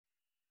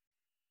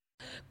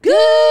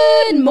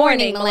Good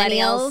morning,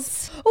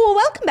 millennials. Well,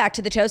 welcome back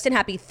to The Toast and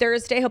happy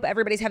Thursday. Hope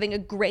everybody's having a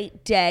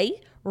great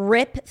day.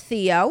 Rip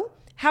Theo.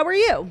 How are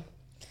you?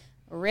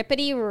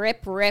 Rippity,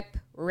 rip, rip,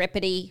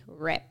 rippity,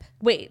 rip.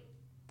 Wait,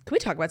 can we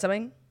talk about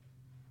something?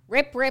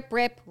 Rip, rip,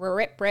 rip,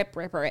 rip, rip,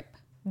 rip, rip.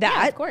 That,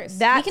 yeah, of course.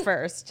 That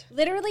first.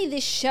 Literally,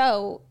 this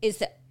show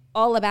is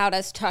all about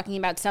us talking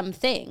about some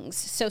things.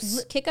 So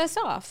kick us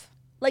off.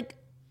 Like,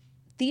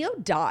 Theo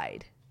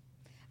died.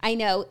 I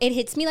know. It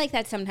hits me like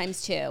that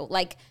sometimes, too.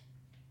 Like,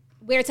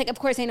 where it's like, of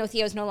course, I know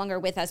Theo's no longer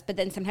with us, but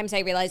then sometimes I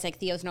realize, like,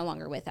 Theo's no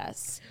longer with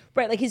us.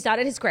 Right, like, he's not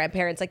at his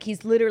grandparents'. Like,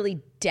 he's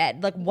literally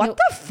dead. Like, what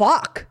the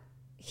fuck?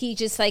 He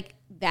just, like,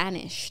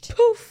 vanished.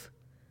 Poof.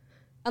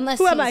 Unless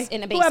Who he's am I?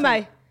 in a basement. Who am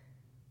I?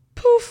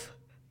 Poof.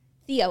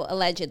 Theo,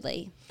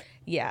 allegedly.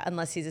 Yeah,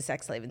 unless he's a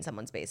sex slave in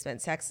someone's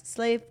basement. Sex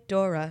slave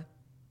Dora.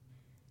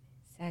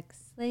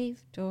 Sex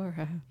slave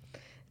Dora.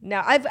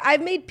 No,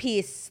 I've made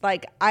peace.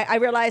 Like, I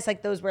realized,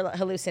 like, those were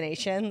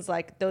hallucinations.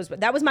 Like,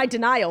 that was my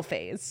denial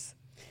phase.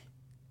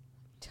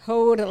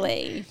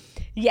 Totally.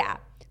 Yeah.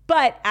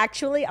 But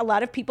actually, a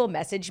lot of people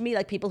message me,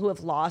 like people who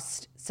have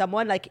lost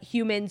someone, like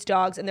humans,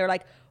 dogs, and they're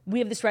like, we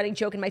have this running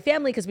joke in my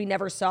family because we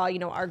never saw,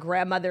 our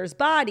grandmother's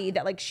body,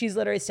 that like she's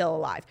literally still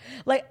alive.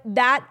 Like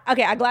that.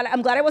 Okay, I'm glad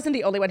I wasn't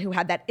the only one who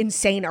had that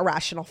insane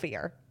irrational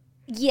fear.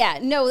 Yeah,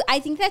 no, I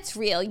think that's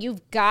real.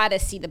 You've got to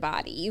see the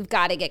body. You've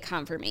got to get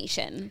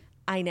confirmation.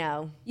 I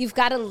know. You've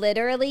got to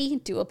literally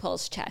do a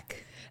pulse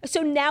check.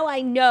 So now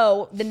I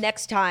know the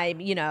next time,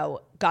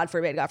 God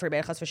forbid, chas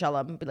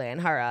v'shalom, b'lei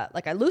hara,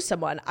 like I lose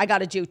someone, I got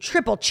to do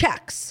triple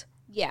checks.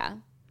 Yeah.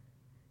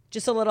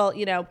 Just a little,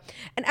 and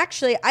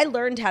actually I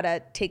learned how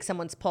to take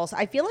someone's pulse.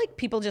 I feel like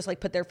people just like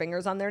put their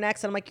fingers on their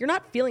necks and I'm like, you're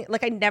not feeling,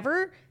 like I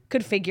never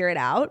could figure it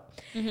out.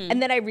 Mm-hmm.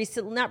 And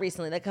then not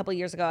recently, like a couple of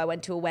years ago, I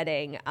went to a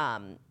wedding.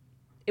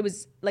 It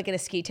was like in a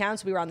ski town.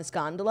 So we were on this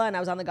gondola and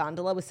I was on the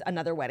gondola with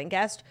another wedding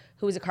guest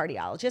who was a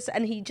cardiologist.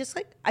 And he just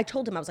like, I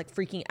told him I was like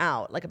freaking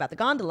out like about the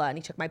gondola and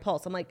he took my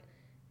pulse. I'm like,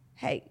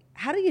 hey,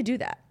 how do you do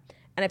that?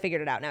 And I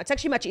figured it out now. It's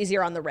actually much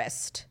easier on the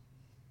wrist.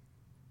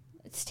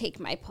 Let's take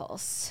my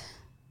pulse.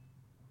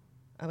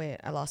 Oh wait,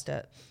 I lost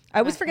it. I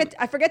always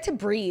forget to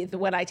breathe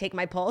when I take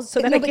my pulse.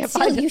 So then I can't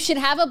find it. You should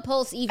have a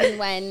pulse even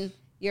when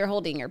you're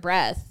holding your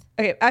breath.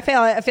 Okay, I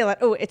feel it.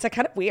 Oh, it's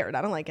kind of weird.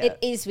 I don't like it. It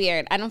is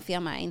weird. I don't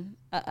feel mine.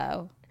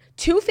 Uh-oh.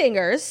 2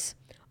 fingers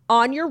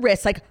on your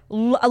wrist, like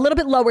a little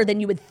bit lower than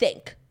you would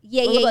think.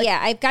 Yeah.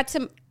 I've got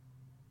some.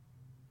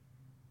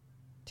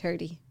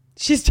 Turdy.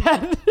 She's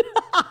dead.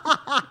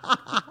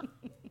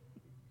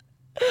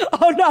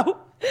 Oh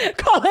no!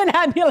 Call an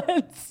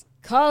ambulance.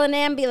 Call an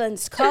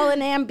ambulance. Call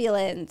an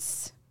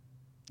ambulance.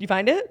 You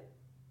find it?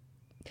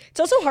 It's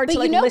also hard to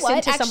like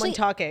listen to someone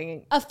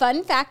talking. A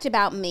fun fact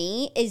about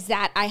me is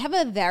that I have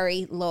a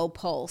very low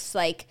pulse.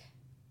 Like,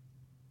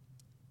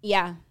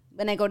 yeah,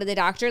 when I go to the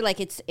doctor, like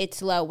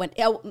it's low.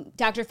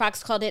 Dr.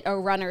 Fox called it a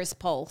runner's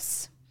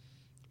pulse.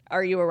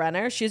 Are you a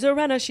runner? She's a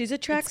runner. She's a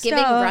track star.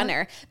 Giving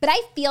runner. But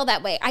I feel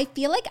that way. I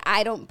feel like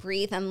I don't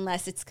breathe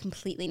unless it's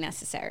completely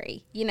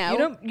necessary. You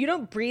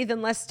don't breathe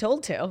unless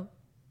told to.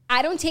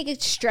 I don't take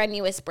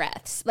extraneous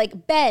breaths.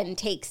 Like Ben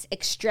takes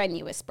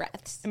extraneous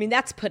breaths. I mean,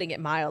 that's putting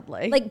it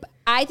mildly. Like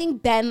I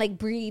think Ben like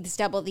breathes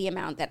double the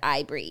amount that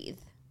I breathe.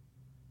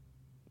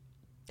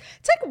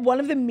 It's like one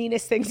of the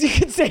meanest things you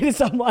could say to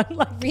someone.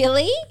 Like,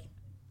 really?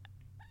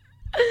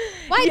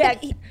 Why? Yeah.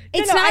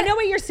 I know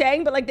what you're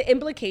saying, but like the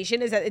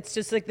implication is that it's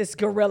just like this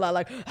gorilla,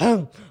 like.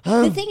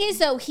 The thing is,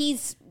 though,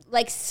 he's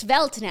like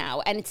svelte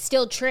now, and it's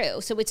still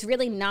true. So it's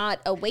really not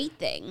a weight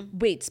thing.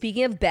 Wait,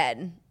 speaking of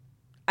Ben,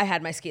 I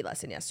had my ski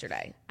lesson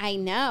yesterday. I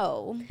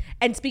know.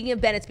 And speaking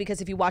of Ben, it's because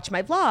if you watch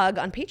my vlog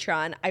on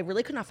Patreon, I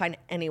really could not find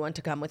anyone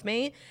to come with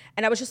me.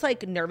 And I was just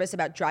like nervous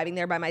about driving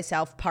there by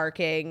myself,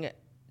 parking,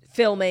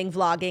 filming,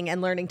 vlogging,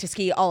 and learning to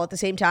ski all at the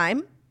same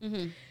time.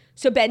 Mm-hmm.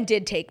 So Ben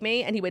did take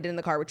me and he waited in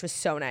the car, which was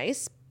so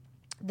nice.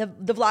 The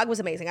vlog was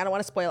amazing. I don't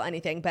want to spoil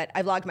anything, but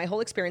I vlogged my whole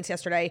experience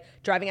yesterday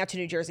driving out to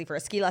New Jersey for a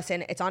ski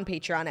lesson. It's on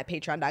Patreon at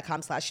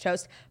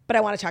patreon.com/toast. But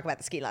I want to talk about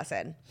the ski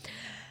lesson.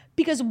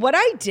 Because what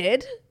I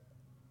did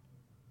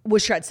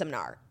was shred some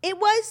gnar.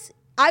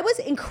 I was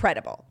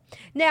incredible.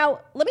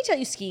 Now, let me tell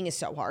you, skiing is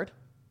so hard.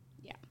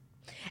 Yeah.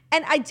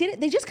 And I did it.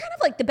 They just kind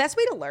of like, the best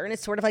way to learn is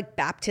sort of like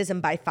baptism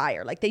by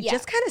fire. Like they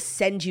just kind of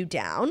send you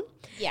down.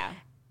 Yeah.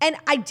 And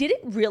I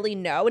didn't really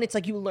know. And it's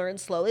like you learn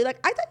slowly.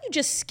 Like I thought you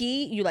just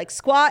ski, you like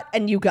squat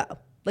and you go.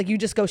 Like you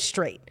just go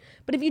straight.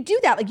 But if you do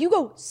that, like you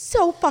go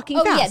so fucking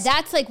fast. Oh yeah,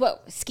 that's like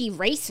what ski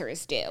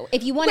racers do.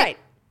 If you want to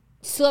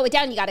slow it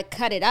down, you got to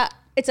cut it up.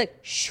 It's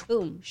like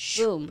boom,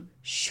 boom,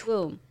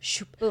 boom,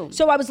 boom.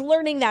 So I was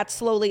learning that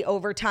slowly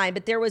over time.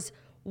 But there was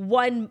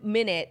 1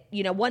 minute,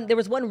 there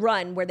was one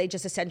run where they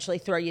just essentially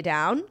throw you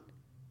down.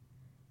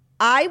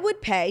 I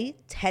would pay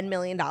 $10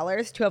 million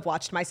to have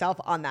watched myself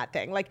on that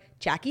thing. Like,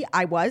 Jackie,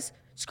 I was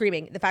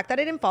screaming. The fact that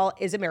I didn't fall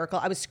is a miracle.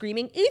 I was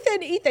screaming,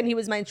 Ethan, he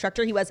was my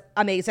instructor. He was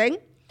amazing.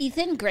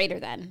 Ethan, greater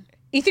than.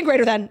 Ethan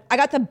greater than. I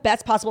got the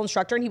best possible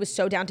instructor, and he was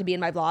so down to be in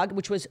my vlog,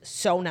 which was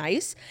so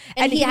nice.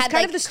 And he was had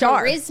kind like of the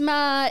star.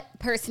 charisma,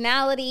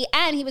 personality,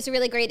 and he was a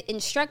really great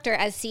instructor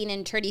as seen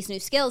in Trudy's New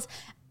Skills.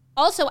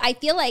 Also, I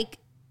feel like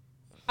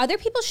other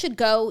people should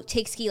go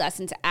take ski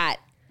lessons at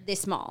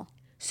this mall.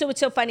 So what's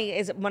so funny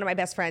is one of my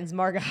best friends,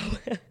 Margot,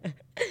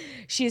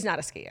 she's not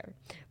a skier,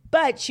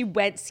 but she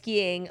went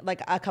skiing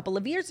like a couple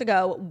of years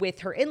ago with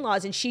her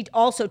in-laws, and she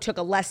also took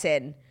a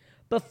lesson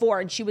before,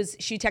 and she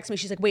texted me,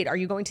 she's like, wait, are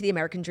you going to the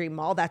American Dream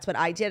Mall? That's what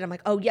I did. I'm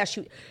like, oh yeah,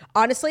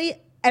 honestly,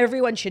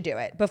 everyone should do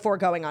it before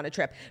going on a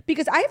trip,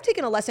 because I have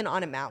taken a lesson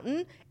on a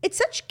mountain. It's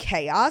such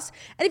chaos.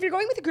 And if you're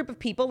going with a group of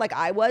people like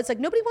I was, like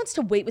nobody wants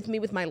to wait with me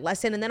with my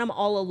lesson and then I'm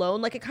all alone.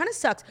 Like it kind of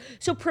sucks.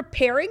 So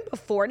preparing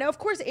before, now of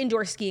course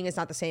indoor skiing is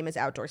not the same as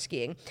outdoor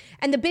skiing.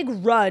 And the big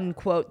run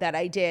quote that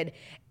I did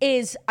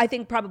is I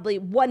think probably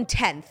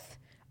 1/10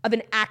 of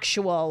an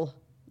actual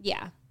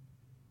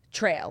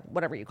trail,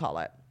 whatever you call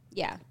it.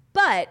 Yeah.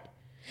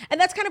 And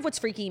that's kind of what's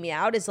freaking me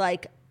out is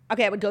like,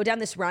 okay, I would go down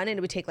this run and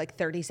it would take like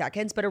 30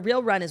 seconds, but a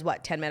real run is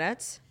what, 10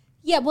 minutes?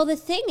 Yeah, well, the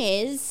thing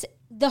is,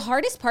 the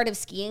hardest part of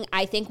skiing,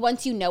 I think,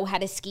 once you know how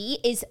to ski,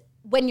 is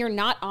when you're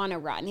not on a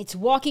run. It's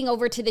walking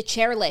over to the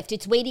chairlift.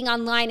 It's waiting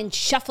online and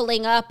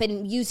shuffling up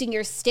and using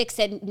your sticks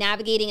and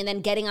navigating and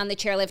then getting on the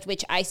chairlift,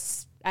 which I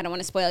don't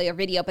want to spoil your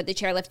video, but the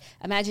chairlift,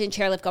 imagine a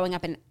chairlift going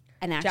up an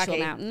actual Jackie,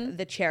 mountain.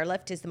 The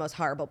chairlift is the most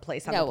horrible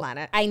place on the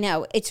planet. I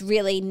know. It's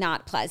really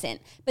not pleasant.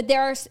 But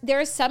there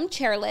are some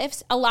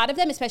chairlifts. A lot of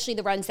them, especially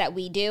the runs that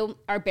we do,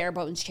 are bare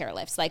bones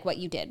chairlifts, like what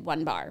you did,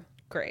 1 bar.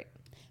 Great.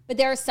 But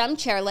there are some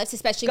chairlifts,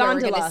 especially where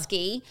we're going to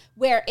ski,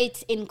 where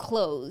it's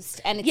enclosed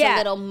and it's a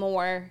little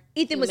more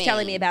Ethan was humane.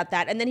 telling me about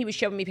that, and then he was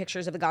showing me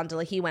pictures of the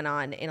gondola he went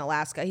on in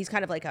Alaska. He's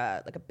kind of like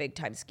a big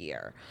time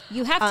skier.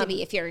 You have to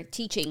be if you're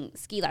teaching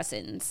ski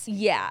lessons.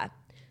 Yeah.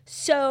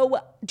 So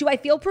do I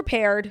feel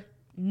prepared?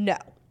 No.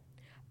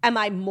 Am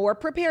I more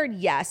prepared?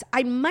 Yes.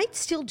 I might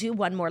still do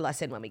one more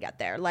lesson when we get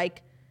there.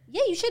 Like,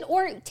 yeah, you should,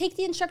 or take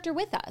the instructor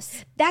with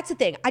us. That's the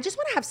thing. I just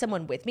want to have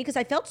someone with me because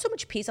I felt so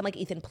much peace. I'm like,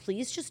 Ethan,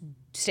 please just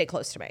stay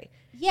close to me.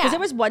 Yeah. Because there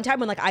was one time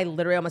when like I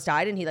literally almost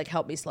died and he like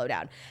helped me slow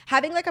down.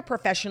 Having like a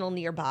professional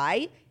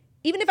nearby,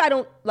 even if I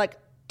don't like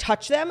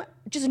touch them,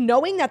 just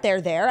knowing that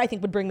they're there, I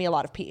think would bring me a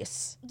lot of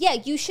peace. Yeah,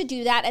 you should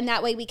do that. And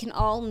that way we can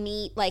all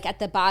meet like at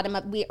the bottom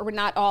of, we're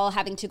not all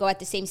having to go at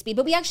the same speed,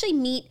 but we actually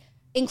meet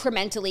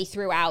incrementally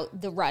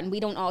throughout the run.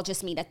 We don't all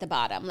just meet at the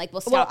bottom. Like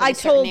we'll stop in a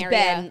certain area. I told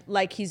Ben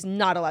like he's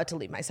not allowed to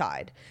leave my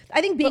side. I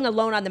think being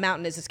alone on the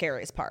mountain is the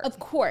scariest part. Of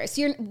course.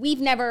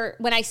 We've never,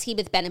 when I ski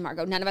with Ben and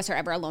Margot, none of us are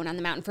ever alone on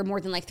the mountain for more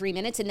than like 3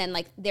 minutes. And then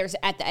like there's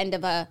at the end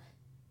of a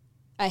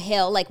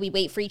hill, like we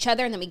wait for each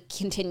other and then we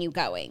continue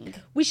going.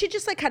 We should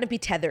just like kind of be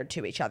tethered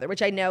to each other,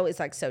 which I know is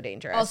like so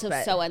dangerous. Also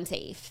so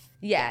unsafe.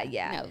 Yeah.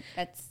 No,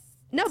 that's...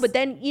 No, but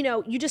then, you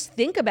know, you just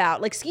think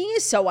about, like, skiing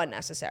is so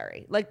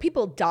unnecessary. Like,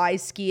 people die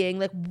skiing.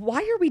 Like,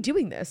 why are we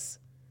doing this?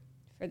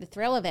 For the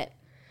thrill of it.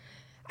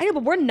 I know,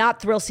 but we're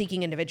not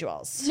thrill-seeking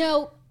individuals.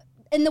 No,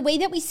 and the way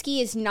that we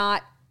ski is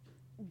not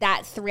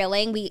that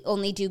thrilling. We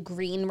only do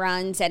green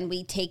runs and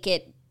we take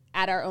it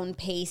at our own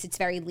pace. It's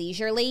very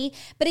leisurely,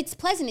 but it's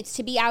pleasant. It's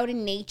to be out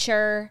in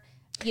nature,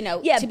 you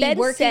know, to be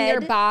working your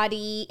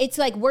body. It's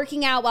like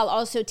working out while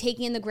also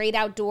taking in the great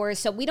outdoors.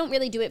 So we don't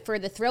really do it for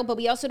the thrill, but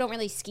we also don't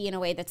really ski in a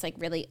way that's like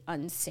really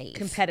unsafe.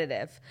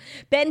 Competitive.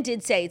 Ben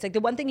did say, it's like the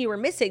one thing you were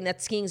missing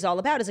that skiing is all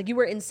about is like you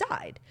were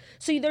inside.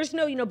 So there's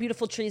no, you know,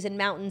 beautiful trees and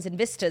mountains and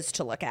vistas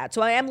to look at.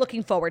 So I am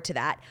looking forward to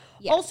that.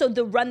 Yeah. Also,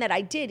 the run that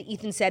I did,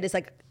 Ethan said, is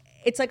like,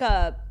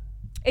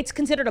 it's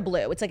considered a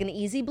blue. It's like an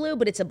easy blue,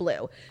 but it's a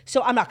blue.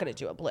 So I'm not going to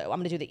do a blue. I'm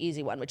going to do the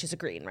easy one, which is a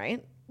green,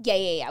 right?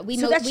 Yeah.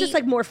 So that's just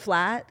like more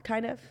flat,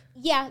 kind of?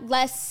 Yeah,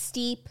 less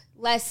steep,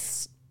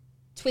 less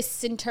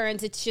twists and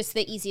turns. It's just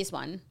the easiest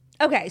one.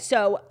 Okay,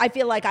 so I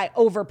feel like I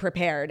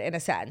over-prepared in a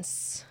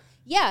sense.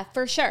 Yeah,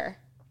 for sure.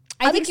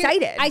 I'm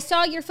excited. I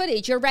saw your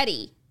footage. You're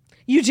ready.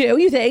 You do?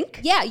 You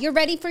think? Yeah, you're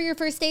ready for your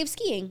first day of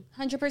skiing.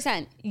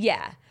 100%.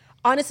 Yeah.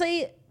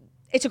 Honestly,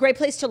 it's a great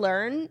place to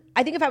learn.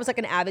 I think if I was like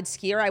an avid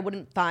skier, I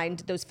wouldn't find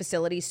those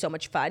facilities so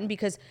much fun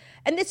because,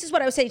 and this is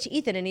what I was saying to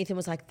Ethan, and Ethan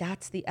was like,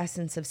 that's the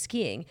essence of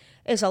skiing.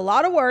 It's a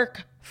lot of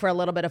work for a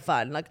little bit of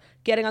fun, like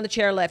getting on the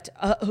chairlift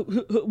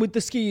with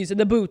the skis and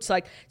the boots.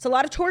 Like it's a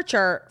lot of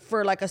torture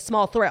for like a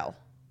small thrill.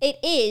 It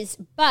is,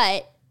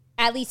 but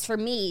at least for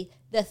me,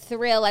 the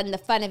thrill and the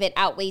fun of it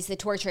outweighs the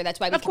torture. That's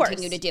why we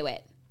continue to do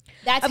it.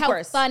 That's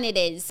how fun it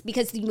is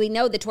because we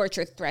know the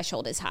torture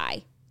threshold is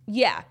high.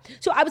 Yeah.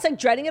 So I was like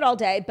dreading it all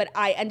day, but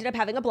I ended up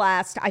having a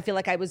blast. I feel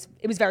like it was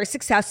very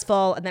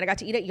successful. And then I got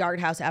to eat at Yard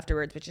House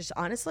afterwards, which is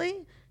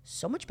honestly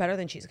so much better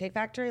than Cheesecake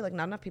Factory. Like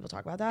not enough people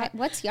talk about that.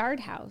 What's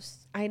Yard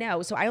House? I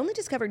know. So I only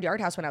discovered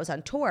Yard House when I was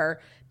on tour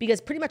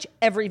because pretty much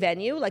every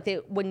venue, like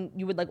when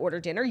you would like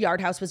order dinner,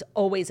 Yard House was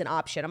always an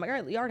option. I'm like,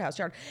 all right, Yard House.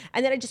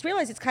 And then I just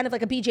realized it's kind of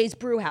like a BJ's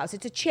Brew House.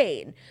 It's a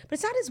chain, but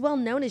it's not as well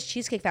known as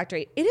Cheesecake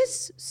Factory. It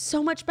is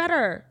so much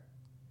better.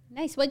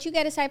 Nice. What'd you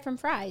get aside from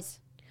fries?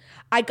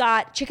 I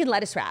got chicken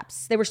lettuce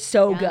wraps. They were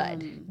so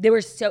good. They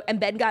were so, and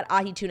Ben got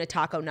ahi tuna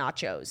taco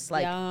nachos.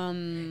 Like,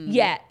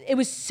 yeah, it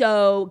was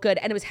so good.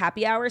 And it was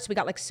happy hour. So we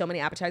got like so many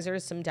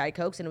appetizers, some Diet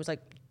Cokes, and it was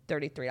like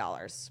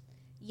 $33.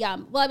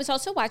 Yum. Well, I was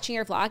also watching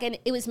your vlog, and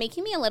it was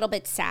making me a little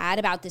bit sad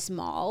about this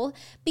mall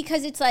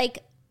because it's like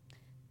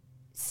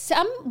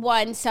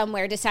someone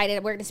somewhere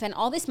decided we're going to spend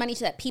all this money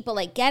so that people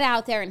like get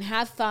out there and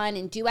have fun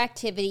and do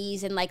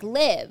activities and like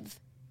live.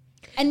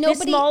 And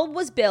nobody. This mall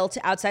was built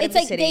outside of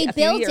the city a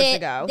few years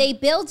ago. They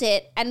built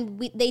it, and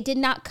they did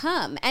not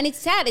come. And it's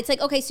sad. It's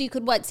like, okay, so you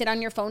could sit on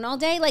your phone all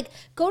day? Like,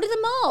 go to the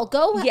mall,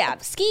 go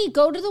ski,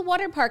 go to the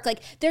water park.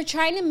 Like, they're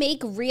trying to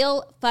make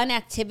real fun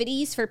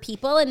activities for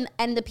people,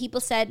 and the people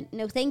said,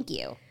 no, thank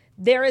you.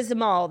 There is a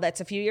mall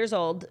that's a few years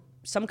old.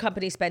 Some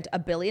company spent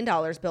 $1 billion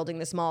building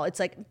this mall. It's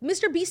like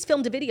Mr. Beast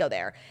filmed a video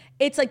there.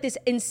 It's like this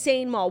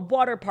insane mall,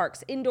 water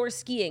parks, indoor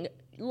skiing,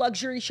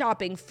 luxury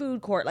shopping,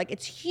 food court. Like,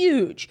 it's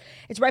huge.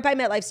 It's right by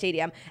MetLife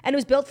Stadium. And it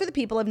was built for the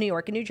people of New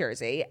York and New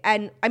Jersey.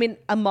 And I mean,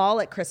 a mall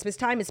at Christmas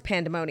time is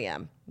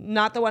pandemonium.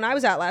 Not the one I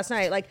was at last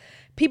night. Like,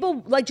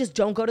 people like just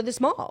don't go to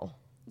this mall.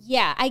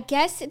 Yeah, I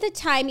guess at the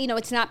time,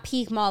 it's not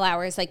peak mall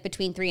hours, like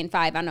between 3 and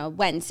 5 on a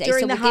Wednesday.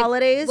 During the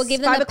holidays, we'll give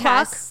them a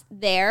pass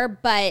there,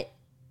 but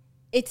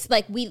it's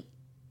like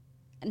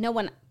no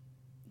one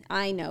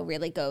I know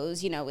really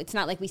goes. It's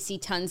not like we see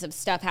tons of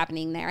stuff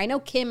happening there. I know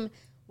Kim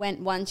went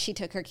once. She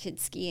took her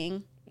kids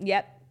skiing.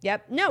 Yep.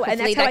 No, hopefully, and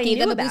that's how I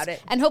knew about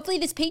it. And hopefully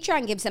this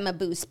Patreon gives them a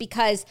boost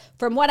because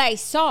from what I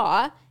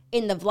saw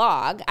in the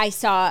vlog, I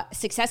saw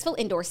successful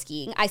indoor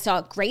skiing. I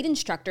saw great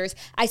instructors.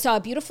 I saw a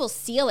beautiful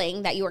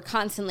ceiling that you were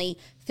constantly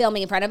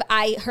filming in front of.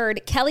 I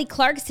heard Kelly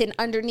Clarkson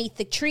underneath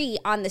the tree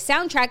on the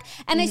soundtrack,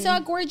 and I saw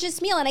a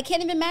gorgeous meal, and I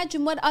can't even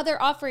imagine what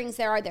other offerings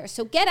there are there.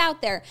 So get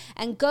out there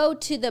and go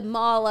to the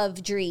Mall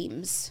of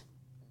Dreams.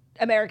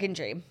 American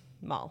Dream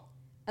Mall.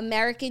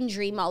 American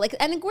Dream Mall.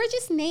 And a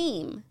gorgeous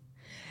name.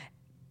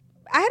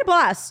 I had a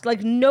blast.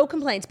 Like, no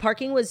complaints.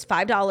 Parking was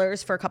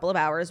 $5 for a couple of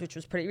hours, which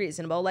was pretty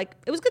reasonable. Like,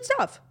 it was good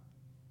stuff.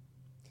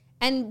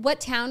 And what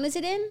town is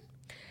it in?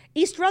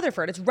 East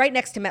Rutherford. It's right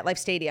next to MetLife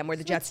Stadium where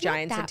the Jets,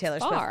 Giants, and Taylor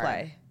Swift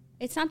play.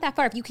 It's not that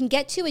far. If you can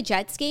get to a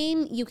Jets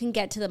game, you can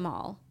get to the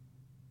mall.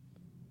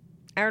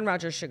 Aaron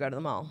Rodgers should go to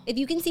the mall. If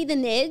you can see the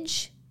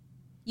Nidge,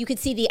 you could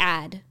see the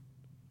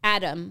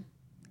Adam.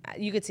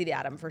 You could see the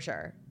Adam for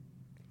sure.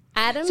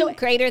 Adam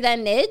greater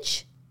than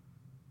Nidge?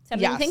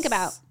 Something to think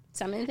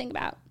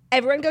about.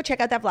 Everyone go check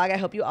out that vlog. I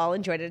hope you all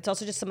enjoyed it. It's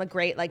also just some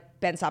great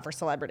Ben Soffer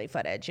celebrity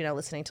footage,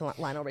 listening to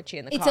Lionel Richie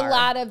in the car. It's a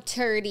lot of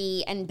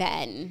Turdy and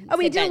Ben. Oh,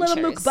 we did a little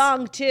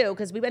mukbang too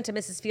because we went to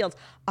Mrs. Fields.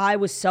 I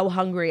was so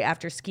hungry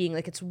after skiing.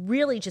 Like, it's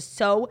really just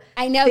so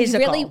I know.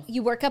 physical.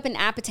 You work up an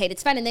appetite.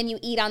 It's fun. And then you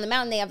eat on the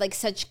mountain. They have like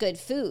such good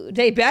food.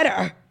 They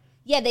better.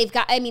 Yeah, they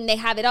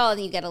have it all.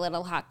 And you get a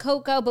little hot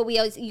cocoa, but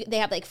they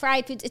have like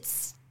fried foods.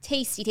 It's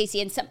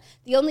tasty. And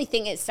the only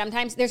thing is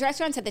sometimes there's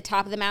restaurants at the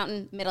top of the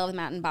mountain, middle of the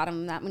mountain, bottom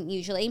of the mountain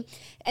usually.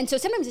 And so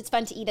sometimes it's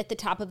fun to eat at the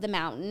top of the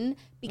mountain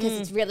because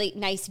it's really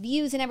nice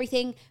views and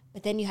everything.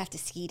 But then you have to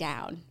ski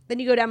down. Then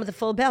you go down with a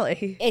full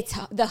belly. It's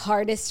the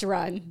hardest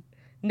run.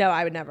 No,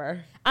 I would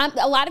never.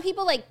 A lot of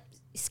people like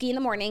ski in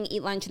the morning,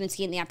 eat lunch, and then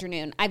ski in the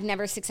afternoon. I've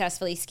never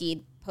successfully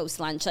skied post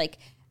lunch. Like,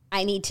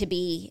 I need to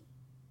be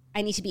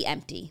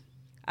empty.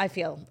 I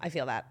feel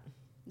that.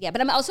 Yeah, but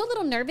I'm also a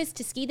little nervous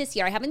to ski this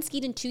year. I haven't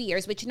skied in 2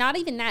 years, which not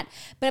even that,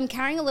 but I'm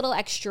carrying a little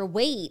extra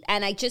weight,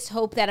 and I just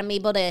hope that I'm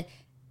able to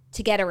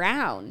get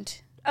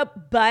around.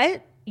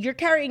 But you're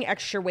carrying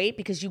extra weight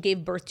because you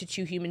gave birth to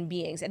 2 human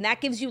beings, and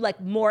that gives you like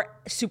more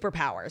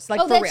superpowers.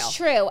 Like, for real. That's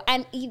true,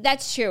 and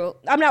that's true.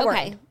 I'm not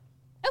worried.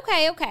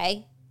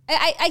 Okay.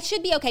 I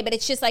should be okay, but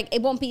it's just like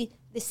it won't be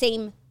the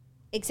same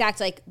exact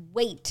like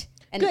weight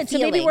and good.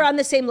 feeling. So maybe we're on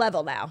the same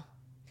level now.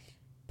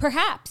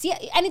 Perhaps, yeah,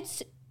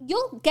 and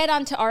you'll get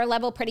onto our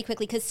level pretty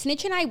quickly because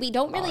Snitch and I, we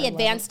don't really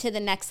advance to the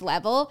next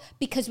level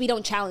because we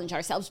don't challenge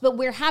ourselves, but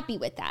we're happy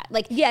with that.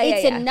 Like,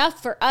 it's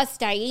enough for us,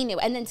 Dianu.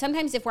 And then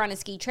sometimes if we're on a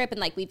ski trip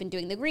and like we've been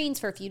doing the greens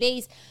for a few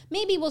days,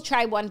 maybe we'll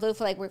try one blue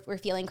for like we're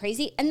feeling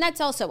crazy. And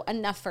that's also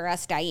enough for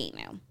us,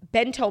 Dianu.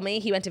 Ben told me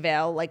he went to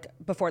Vail like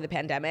before the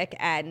pandemic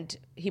and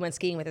he went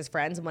skiing with his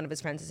friends, and one of his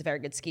friends is a very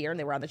good skier, and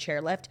they were on the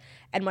chairlift,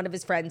 and one of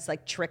his friends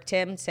like tricked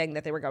him saying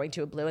that they were going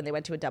to a blue and they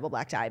went to a double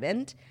black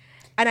diamond.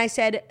 And I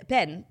said,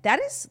 Ben, that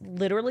is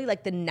literally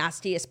like the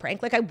nastiest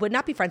prank. Like, I would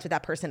not be friends with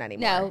that person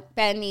anymore. No,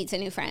 Ben needs a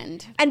new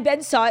friend. And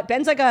Ben saw it.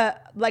 Ben's like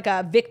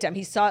a victim.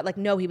 He saw it like,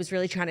 no, he was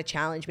really trying to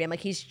challenge me. I'm like,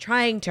 he's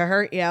trying to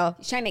hurt you.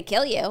 He's trying to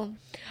kill you.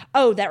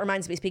 Oh, that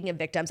reminds me. Speaking of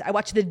victims, I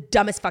watched the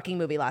dumbest fucking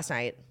movie last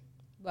night.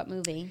 What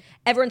movie?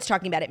 Everyone's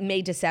talking about it.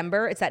 May,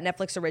 December. It's that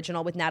Netflix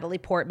original with Natalie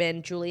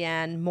Portman,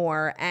 Julianne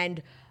Moore,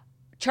 and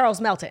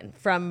Charles Melton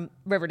from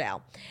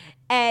Riverdale.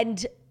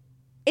 And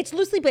it's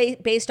loosely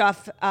based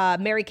off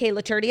Mary Kay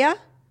Laturia,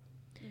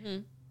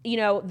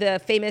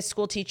 the famous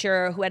school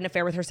teacher who had an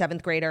affair with her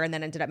 7th grader and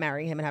then ended up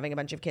marrying him and having a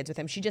bunch of kids with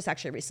him. She just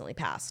actually recently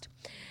passed.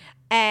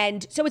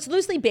 And so it's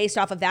loosely based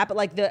off of that, but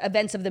like the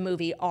events of the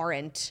movie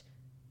aren't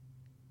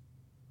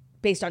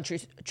based on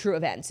true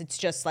events. It's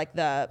just like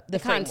the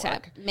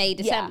concept. May,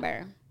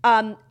 December.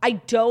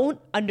 I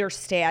don't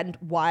understand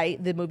why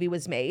the movie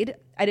was made.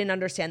 I didn't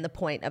understand the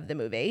point of the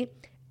movie.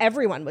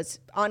 Everyone was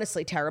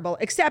honestly terrible,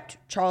 except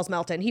Charles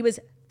Melton. He was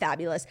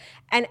fabulous.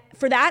 And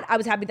for that, I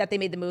was happy that they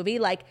made the movie.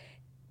 Like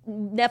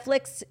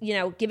Netflix,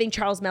 giving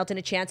Charles Melton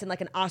a chance in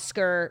like an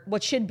Oscar,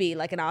 what should be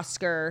like an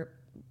Oscar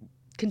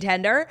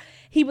contender.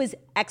 He was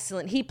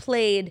excellent. He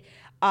played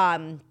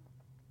the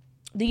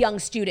young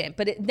student,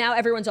 but now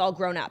everyone's all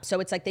grown up. So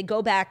it's like they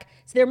go back.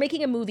 So they're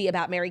making a movie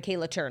about Mary Kay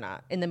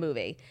Letourneau in the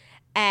movie.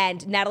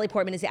 And Natalie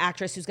Portman is the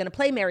actress who's going to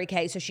play Mary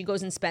Kay. So she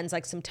goes and spends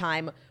like some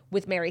time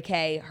with Mary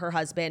Kay, her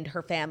husband,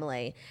 her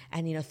family.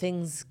 And,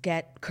 things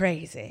get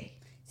crazy.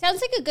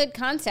 Sounds like a good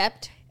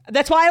concept.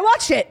 That's why I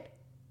watched it.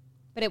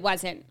 But it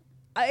wasn't.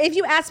 If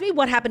you ask me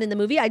what happened in the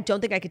movie, I don't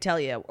think I could tell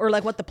you. Or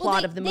like what the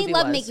plot of the movie was. They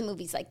love making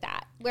movies like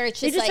that. Where it's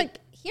just like,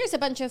 here's a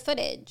bunch of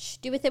footage.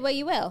 Do with it what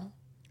you will.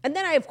 And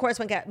then I, of course,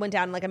 went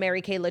down like a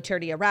Mary Kay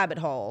Letourneau rabbit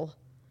hole.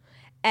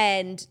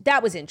 And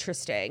that was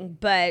interesting.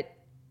 But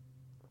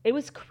it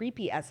was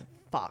creepy as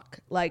fuck.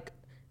 Like,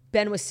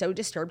 Ben was so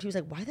disturbed. He was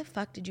like, why the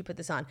fuck did you put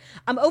this on?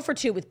 I'm 0 for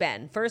 2 with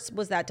Ben. First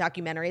was that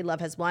documentary, Love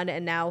Has Won.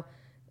 And now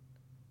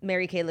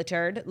Mary Kay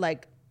Letourneau.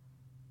 Like,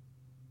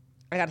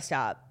 I got to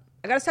stop.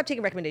 I got to stop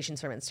taking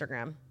recommendations from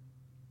Instagram.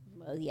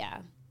 Well,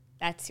 yeah.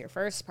 That's your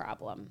first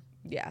problem.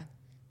 Yeah.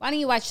 Why don't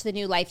you watch the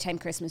new Lifetime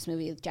Christmas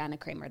movie with Jana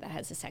Kramer that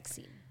has a sex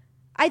scene?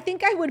 I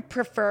think I would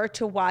prefer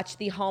to watch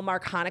the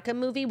Hallmark Hanukkah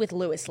movie with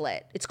Louis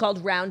Litt. It's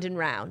called Round and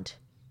Round.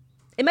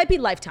 It might be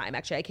Lifetime,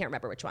 actually. I can't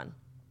remember which one.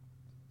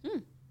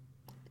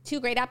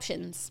 Two great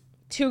options.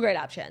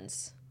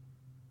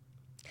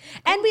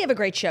 And we have a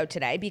great show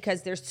today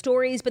because there's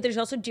stories, but there's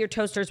also Dear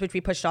Toasters, which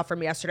we pushed off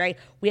from yesterday.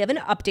 We have an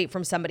update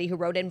from somebody who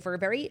wrote in for a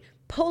very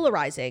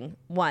polarizing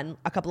one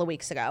a couple of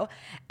weeks ago.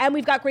 And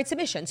we've got great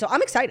submissions. So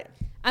I'm excited.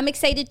 I'm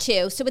excited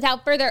too. So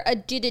without further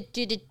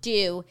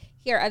ado,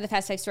 here are the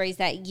Fast 5 stories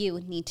that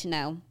you need to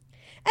know.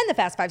 And the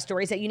Fast 5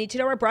 stories that you need to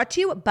know are brought to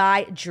you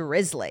by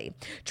Drizzly.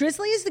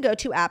 Drizzly is the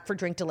go-to app for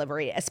drink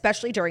delivery,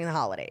 especially during the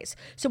holidays.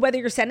 So whether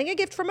you're sending a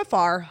gift from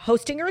afar,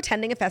 hosting or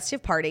attending a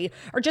festive party,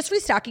 or just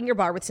restocking your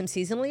bar with some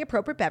seasonally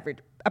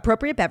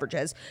appropriate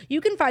beverages,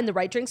 you can find the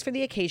right drinks for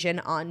the occasion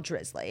on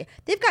Drizzly.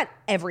 They've got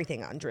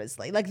everything on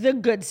Drizzly, like the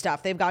good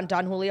stuff. They've got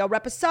Don Julio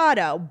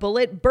Reposado,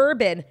 Bullet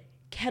Bourbon,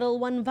 Kettle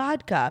One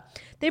vodka.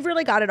 They've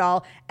really got it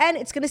all, and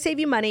it's going to save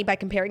you money by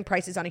comparing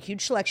prices on a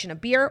huge selection of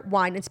beer,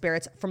 wine, and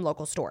spirits from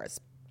local stores.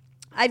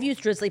 I've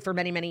used Drizzly for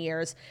many, many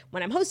years.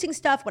 When I'm hosting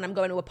stuff, when I'm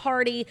going to a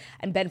party,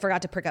 and Ben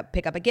forgot to pick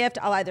up a gift,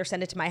 I'll either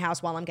send it to my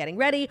house while I'm getting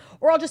ready,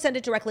 or I'll just send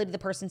it directly to the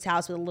person's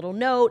house with a little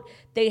note.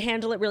 They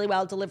handle it really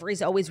well. Delivery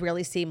is always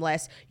really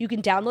seamless. You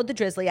can download the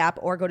Drizzly app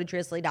or go to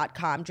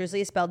drizzly.com.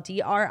 Drizzly is spelled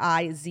DRIZLY.com.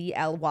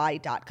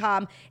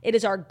 It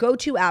is our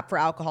go-to app for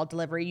alcohol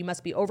delivery. You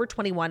must be over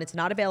 21. It's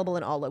not available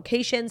in all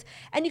locations.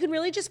 And you can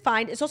really just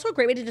find, it's also a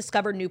great way to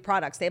discover new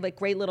products. They have like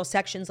great little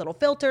sections, little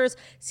filters,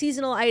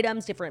 seasonal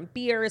items, different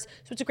beers.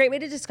 So it's a great way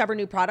to discover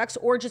new products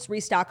or just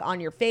restock on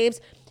your faves,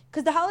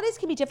 because the holidays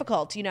can be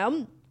difficult,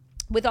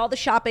 with all the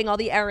shopping, all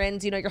the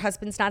errands, your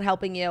husband's not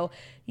helping you.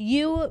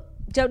 You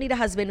don't need a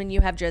husband when you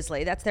have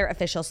Drizzly. That's their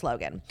official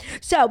slogan.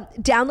 So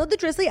download the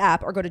Drizzly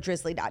app or go to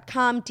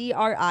drizzly.com,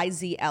 DRIZLY.com.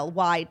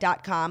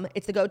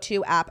 It's the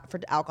go-to app for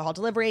alcohol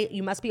delivery.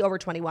 You must be over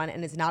 21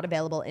 and is not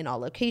available in all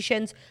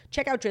locations.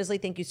 Check out Drizzly.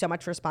 Thank you so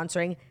much for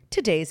sponsoring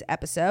today's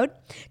episode.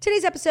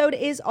 Today's episode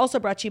is also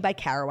brought to you by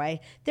Caraway.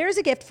 There is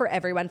a gift for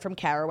everyone from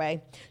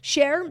Caraway.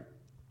 Share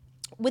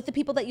with the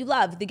people that you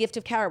love the gift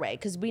of Caraway,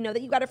 because we know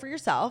that you got it for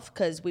yourself,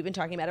 because we've been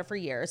talking about it for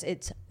years.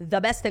 It's the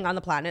best thing on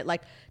the planet.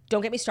 Like,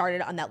 don't get me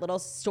started on that little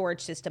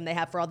storage system they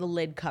have for all the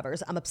lid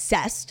covers. I'm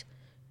obsessed.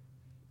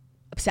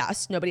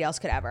 Nobody else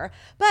could ever.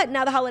 But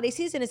now the holiday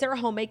season, is there a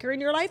homemaker in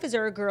your life? Is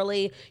there a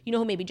girly,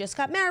 who maybe just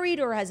got married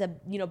or has a,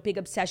 big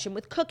obsession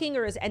with cooking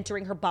or is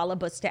entering her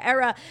Balabusta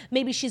era?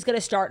 Maybe she's going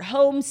to start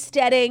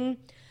homesteading.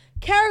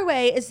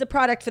 Caraway is the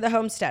product for the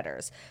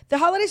homesteaders. The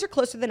holidays are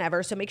closer than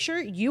ever, so make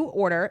sure you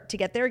order to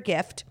get their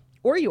gift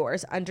or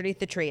yours underneath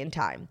the tree in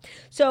time.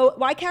 So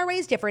why Caraway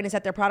is different is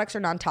that their products are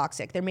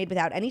non-toxic. They're made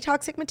without any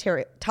toxic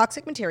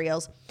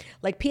materials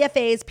like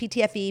PFAs,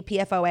 PTFE,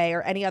 PFOA,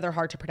 or any other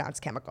hard-to-pronounce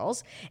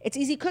chemicals. It's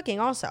easy cooking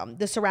also.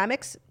 The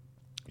ceramics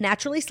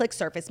naturally slick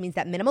surface means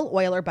that minimal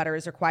oil or butter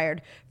is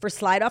required for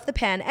slide off the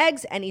pan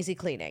eggs and easy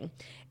cleaning.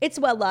 It's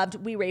well loved.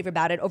 We rave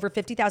about it. Over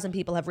 50,000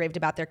 people have raved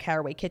about their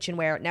Caraway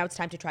kitchenware. Now it's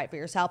time to try it for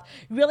yourself.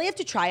 You really have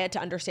to try it to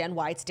understand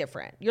why it's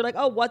different. You're like,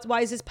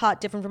 why is this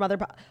pot different from other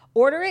pots?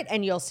 Order it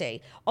and you'll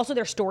see. Also,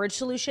 their storage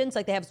solutions,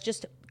 they have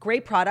just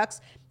great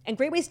products and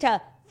great ways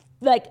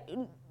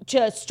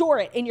to store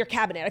it in your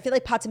cabinet. I feel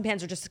like pots and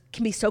pans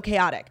can be so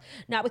chaotic.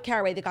 Not with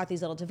Caraway. They got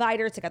these little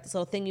dividers. They got this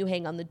little thing you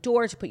hang on the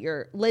door to put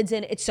your lids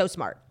in. It's so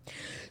smart.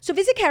 So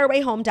visit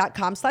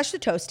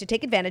carawayhome.com/thetoast to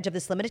take advantage of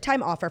this limited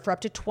time offer for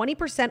up to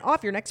 20%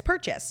 off your next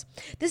purchase.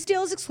 This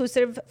deal is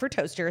exclusive for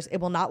toasters.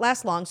 It will not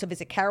last long. So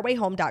visit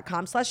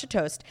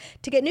carawayhome.com/thetoast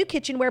to get new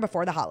kitchenware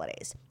before the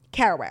holidays.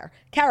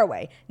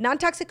 Caraway,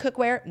 non-toxic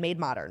cookware made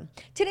modern.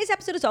 Today's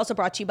episode is also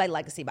brought to you by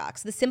Legacy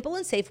Box, the simple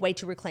and safe way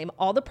to reclaim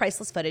all the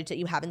priceless footage that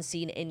you haven't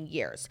seen in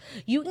years.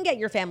 You can get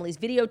your family's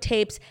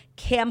videotapes,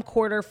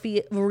 camcorder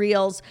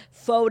reels,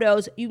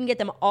 photos. You can get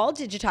them all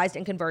digitized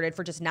and converted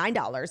for just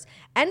 $9,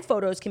 and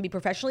photos can be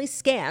professionally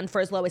scanned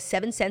for as low as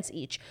 7 cents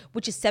each,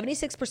 which is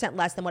 76%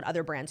 less than what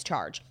other brands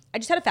charge. I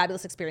just had a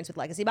fabulous experience with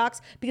Legacy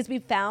Box because we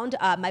found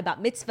my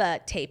bat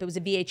mitzvah tape. It was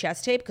a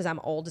VHS tape because I'm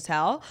old as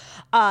hell.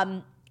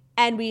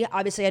 And we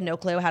obviously had no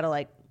clue how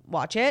to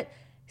watch it.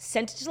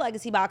 Sent it to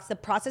Legacy Box. The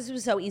process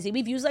was so easy.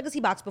 We've used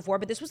Legacy Box before,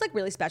 but this was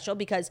really special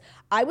because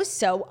I was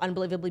so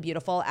unbelievably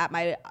beautiful at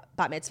my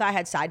bat mitzvah. I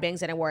had side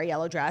bangs and I wore a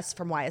yellow dress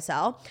from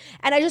YSL.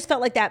 And I just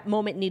felt like that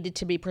moment needed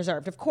to be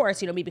preserved. Of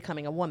course, me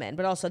becoming a woman,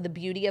 but also the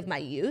beauty of my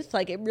youth.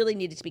 It really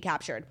needed to be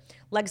captured.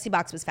 Legacy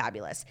Box was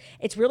fabulous.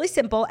 It's really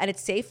simple and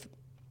it's safe.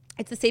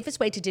 It's the safest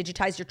way to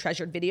digitize your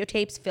treasured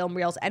videotapes, film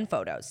reels, and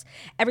photos.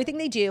 Everything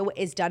they do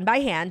is done by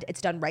hand.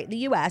 It's done right in the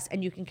US,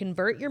 and you can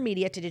convert your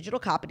media to digital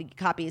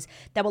copies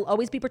that will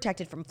always be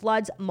protected from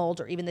floods,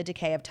 mold, or even the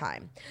decay of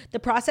time. The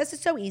process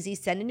is so easy.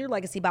 Send in your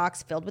Legacy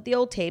Box filled with the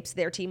old tapes.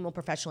 Their team will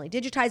professionally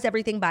digitize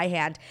everything by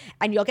hand,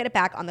 and you'll get it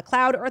back on the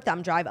cloud or a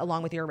thumb drive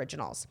along with your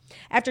originals.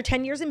 After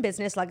 10 years in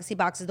business, Legacy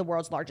Box is the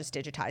world's largest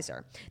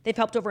digitizer. They've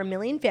helped over 1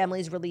 million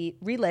families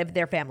relive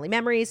their family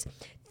memories.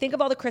 Think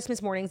of all the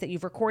Christmas mornings that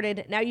you've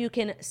recorded. Now you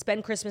can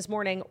spend Christmas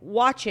morning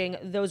watching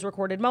those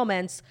recorded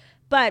moments,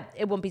 but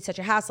it won't be such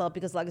a hassle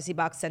because Legacy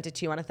Box sent it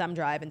to you on a thumb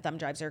drive, and thumb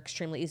drives are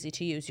extremely easy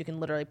to use. You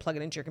can literally plug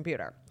it into your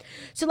computer.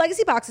 So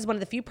Legacy Box is one of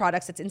the few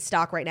products that's in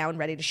stock right now and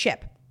ready to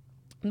ship.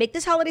 Make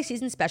this holiday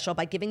season special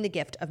by giving the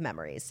gift of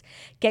memories.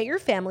 Get your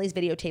family's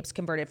videotapes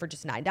converted for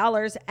just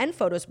 $9, and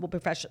photos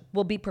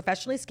will be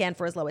professionally scanned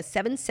for as low as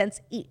 7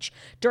 cents each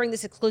during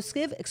this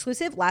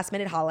exclusive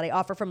last-minute holiday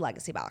offer from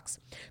Legacy Box.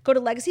 Go to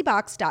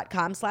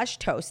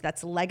legacybox.com/toast.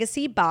 That's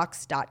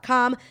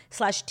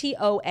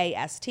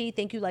legacybox.com/TOAST.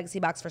 Thank you, Legacy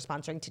Box, for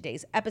sponsoring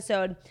today's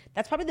episode.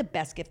 That's probably the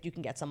best gift you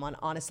can get someone,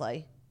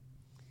 honestly.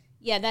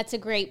 Yeah, that's a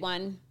great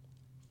one.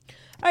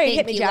 All right,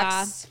 hit me,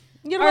 Jax.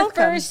 You're Our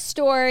welcome. first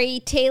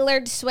story,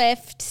 Taylor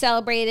Swift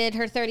celebrated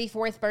her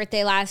 34th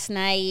birthday last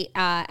night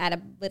at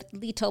a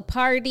little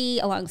party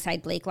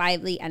alongside Blake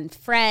Lively and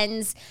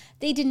friends.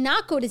 They did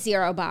not go to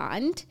Zero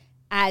Bond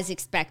as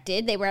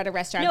expected. They were at a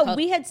restaurant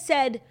we had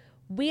said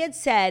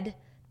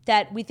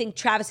that we think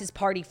Travis's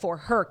party for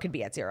her could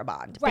be at Zero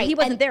Bond. But he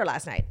wasn't there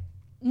last night.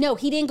 No,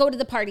 he didn't go to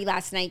the party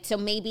last night. So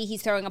maybe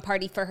he's throwing a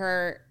party for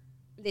her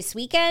this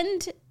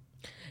weekend.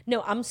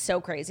 No, I'm so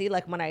crazy.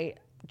 When I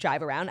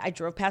drive around, I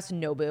drove past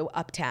Nobu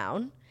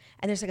uptown,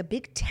 and there's a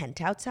big tent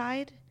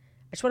outside. I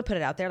just want to put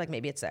it out there,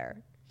 maybe it's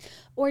there.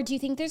 Or do you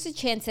think there's a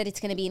chance that it's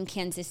going to be in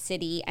Kansas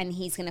City and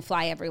he's going to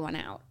fly everyone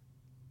out?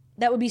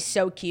 That would be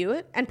so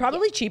cute and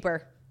probably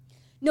cheaper.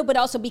 No, but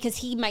also because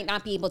he might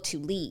not be able to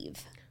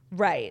leave.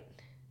 Right.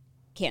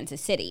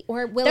 Kansas City.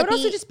 Or that would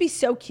also just be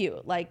so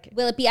cute.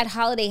 Will it be at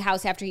Holiday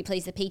House after he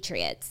plays the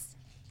Patriots?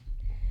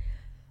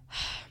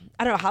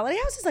 I don't know. Holiday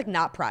House is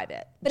not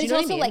private. But it's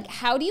also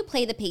how do you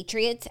play the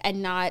Patriots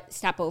and not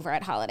stop over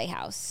at Holiday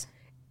House?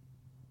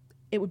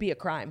 It would be a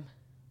crime.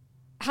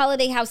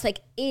 Holiday House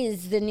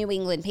is the New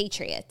England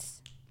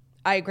Patriots.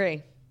 I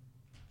agree.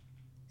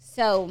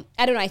 So,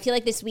 I don't know. I feel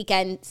like this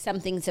weekend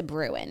something's a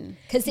brewing.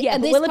 Will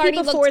it be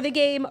before the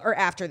game or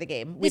after the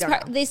game? We don't know.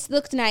 This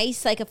looked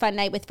nice, a fun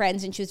night with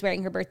friends, and she was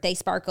wearing her birthday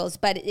sparkles,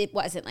 but it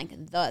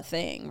wasn't the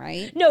thing,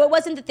 right? No, it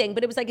wasn't the thing,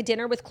 but it was a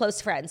dinner with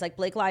close friends.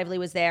 Blake Lively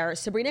was there.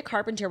 Sabrina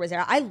Carpenter was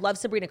there. I love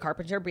Sabrina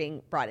Carpenter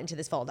being brought into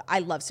this fold. I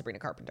love Sabrina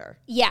Carpenter.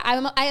 Yeah,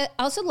 I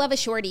also love a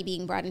shorty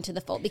being brought into the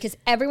fold because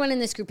everyone in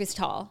this group is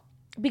tall.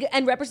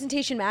 And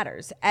representation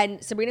matters.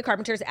 And Sabrina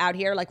Carpenter's out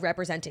here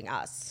representing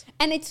us.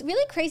 And it's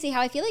really crazy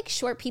how I feel like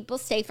short people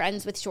stay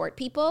friends with short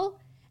people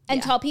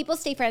and tall people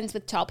stay friends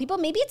with tall people.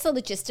 Maybe it's a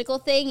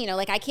logistical thing,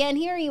 I can't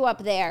hear you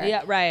up there.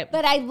 Yeah, right.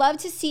 But I love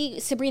to see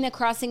Sabrina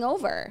crossing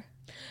over.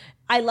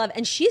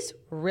 And she's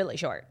really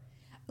short.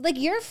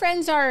 Your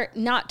friends are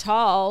not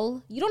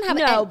tall. You don't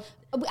have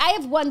I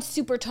have one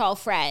super tall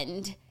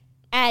friend,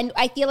 and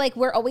I feel like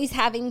we're always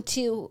having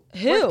to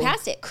work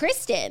past it.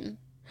 Kristen.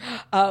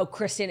 Oh,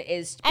 Kristen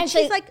is, and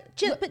she's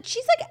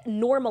she's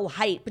normal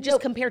height, but just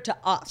compared to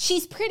us,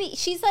 she's pretty.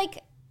 She's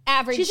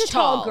average. She's a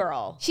tall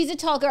girl. She's a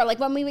tall girl.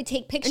 When we would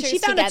take pictures, and she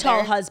found a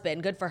tall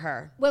husband. Good for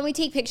her. When we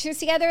take pictures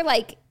together,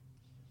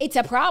 it's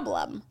a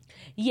problem.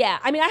 Yeah,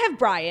 I have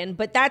Brian,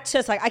 but that's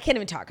just I can't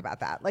even talk about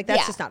that.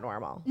 That's just not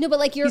normal. No,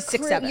 but your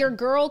crew, your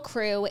girl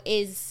crew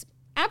is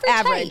average.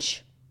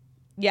 Height.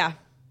 Yeah.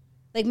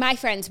 My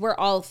friends, we're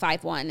all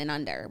 5'1" and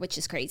under, which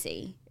is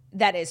crazy.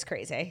 That is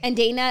crazy. And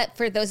Dana,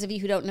 for those of you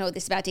who don't know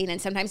this about Dana,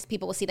 and sometimes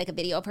people will see a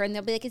video of her and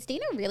they'll be is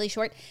Dana really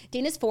short?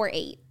 Dana's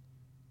 4'8".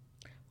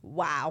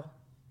 Wow.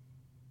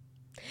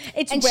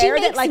 It's rare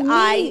that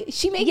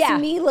she makes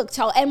me look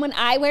tall. And when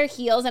I wear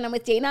heels and I'm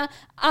with Dana,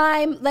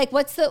 I'm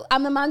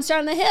I'm the monster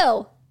on the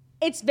hill.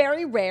 It's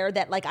very rare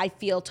that I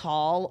feel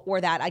tall or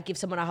that I give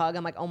someone a hug.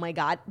 I'm oh my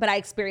God. But I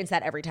experience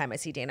that every time I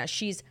see Dana.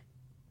 She's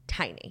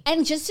tiny.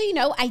 And just so you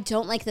know, I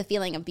don't like the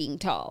feeling of being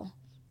tall.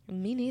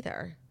 Me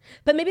neither.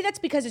 But maybe that's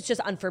because it's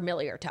just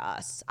unfamiliar to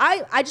us.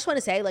 I just want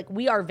to say, like,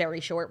 we are very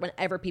short.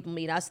 Whenever people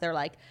meet us, they're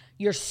like,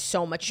 you're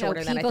so much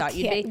shorter than I thought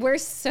you'd be. We're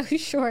so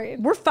short.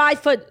 We're 5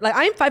 foot. Like,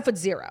 I'm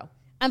 5'0".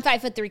 I'm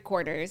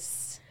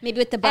 5'3". Maybe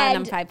with the bun,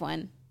 I'm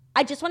 5'1".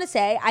 I just want to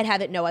say, I'd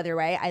have it no other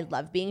way. I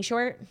love being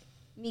short.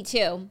 Me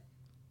too.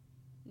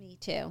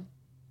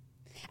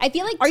 I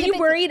feel like Are you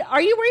worried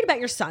about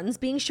your sons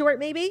being short,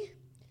 maybe?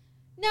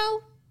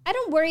 No, I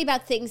don't worry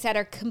about things that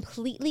are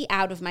completely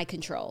out of my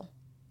control.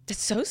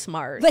 That's so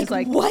smart.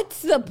 Like,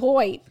 what's the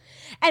point?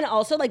 And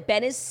also, like,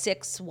 Ben is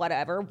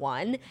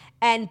 1,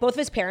 and both of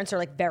his parents are,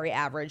 like, very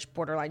average,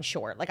 borderline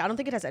short. Like, I don't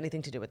think it has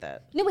anything to do with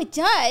it. No, it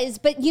does.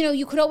 But, you know,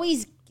 you could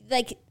always,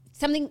 like,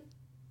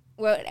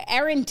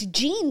 errant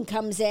gene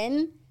comes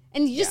in,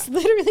 and you just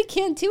literally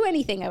can't do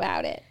anything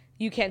about it.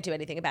 You can't do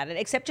anything about it,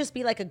 except just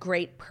be, like, a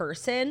great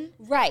person.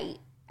 Right.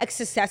 A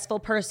successful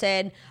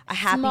person, a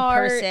happy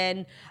Smart.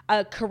 person,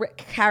 a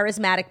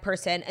charismatic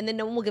person, and then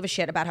no one will give a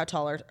shit about how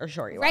tall or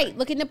short you are. Right.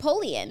 Look at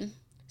Napoleon.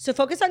 So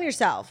focus on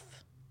yourself.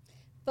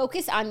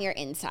 Focus on your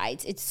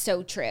insides. It's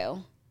so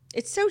true.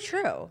 It's so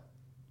true.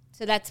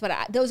 So that's what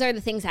those are the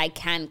things I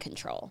can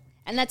control.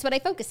 And that's what I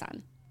focus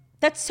on.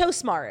 That's so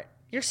smart.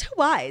 You're so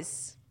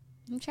wise.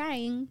 I'm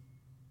trying.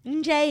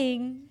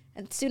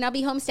 And soon I'll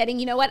be homesteading.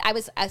 You know what? I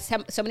was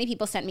so many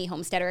people sent me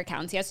homesteader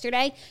accounts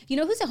yesterday. You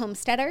know who's a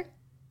homesteader?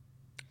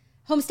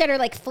 Homesteader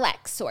like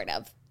flex, sort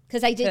of.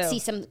 Because I did see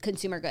some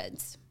consumer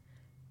goods.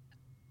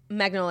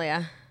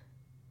 Joanna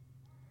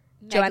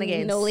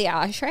Gaines. Magnolia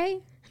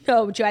Ashray?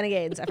 No, Joanna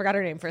Gaines. I forgot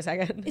her name for a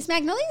second. Is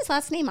Magnolia's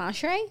last name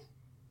Ashray?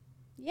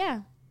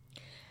 Yeah.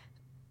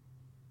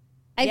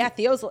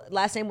 Theo's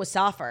last name was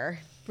Soffer.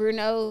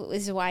 Bruno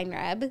is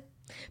Weinreb.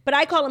 But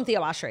I call him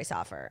Theo Ashray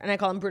Soffer, and I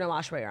call him Bruno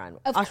Ashray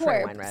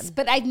Weinreb.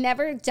 But I've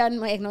never done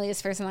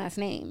Magnolia's first and last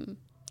name.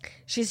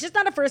 She's just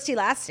not a firsty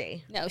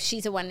lasty. No,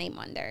 she's a one-name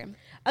wonder.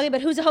 Okay,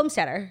 but who's a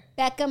homesteader?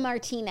 Becca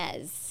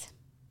Martinez.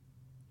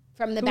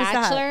 From The Who's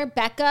Bachelor. that?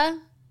 Becca.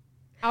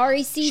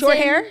 Ari season. Short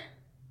hair?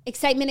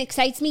 Excitement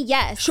excites me,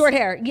 yes. Short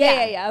hair.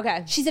 Yeah,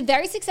 okay. She's a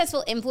very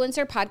successful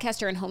influencer,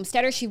 podcaster, and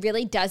homesteader. She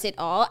really does it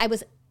all. I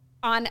was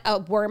on a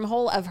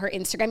wormhole of her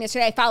Instagram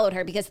yesterday. I followed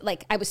her because,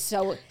 like, I was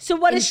so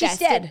what has she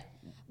said?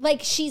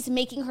 Like, she's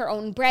making her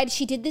own bread.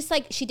 She did this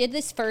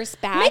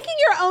first bath. Making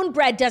your own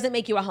bread doesn't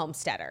make you a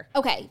homesteader.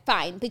 Okay,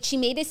 fine. But she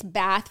made this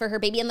bath for her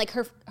baby, and, like,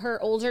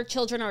 her older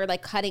children are,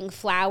 like, cutting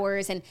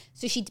flowers. And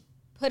so she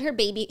put her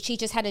baby, she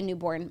just had a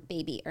newborn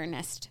baby,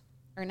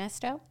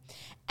 Ernesto.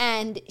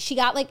 And she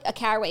got, like, a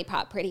caraway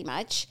pot pretty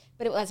much.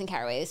 But it wasn't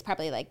caraway. It was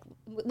probably, like,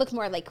 looked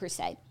more like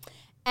Crusade.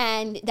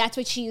 And that's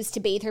what she used to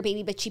bathe her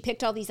baby. But she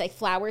picked all these, like,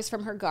 flowers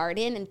from her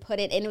garden and put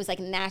it in. It was, like,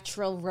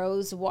 natural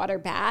rose water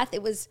bath.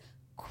 It was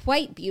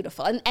quite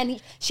beautiful.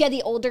 And she had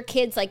the older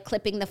kids, like,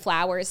 clipping the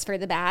flowers for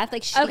the bath.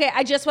 Like, okay,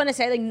 I just want to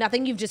say, like,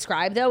 nothing you've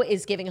described, though,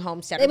 is giving a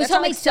homesteader. It was That's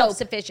homemade soap.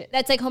 Self-sufficient.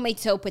 That's like homemade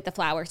soap with the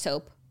flower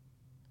soap.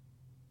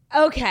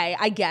 Okay,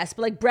 I guess.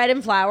 But, like, bread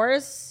and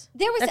flowers?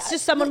 That's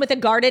just someone with a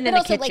garden and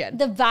a kitchen. Like,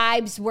 the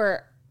vibes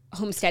were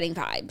homesteading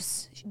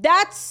vibes.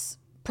 That's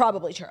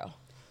probably true.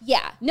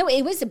 Yeah. No,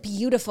 it was a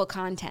beautiful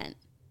content.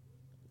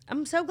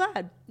 I'm so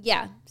glad.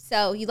 Yeah.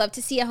 So you love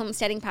to see a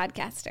homesteading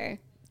podcaster.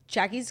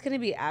 Jackie's going to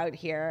be out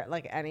here,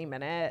 like, any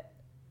minute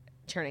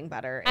churning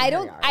butter. I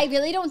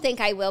really don't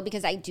think I will,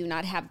 because I do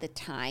not have the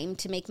time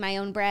to make my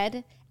own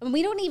bread. And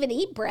we don't even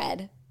eat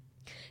bread.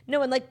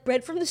 No, and, like,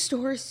 bread from the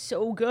store is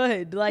so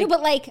good. Like, no,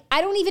 but, like,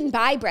 I don't even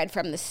buy bread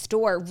from the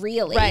store,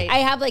 really. Right. I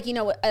have, like, you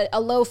know,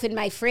 a loaf in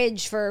my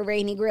fridge for a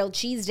rainy grilled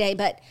cheese day,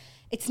 but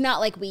it's not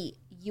like we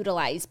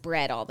utilize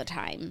bread all the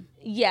time.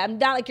 Yeah,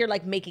 not like you're,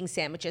 like, making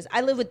sandwiches.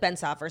 I live with Ben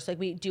Soffer, so, like,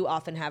 we do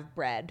often have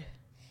bread.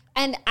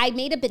 And I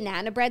made a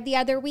banana bread the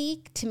other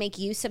week to make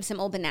use of some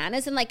old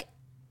bananas, and, like,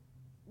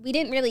 we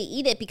didn't really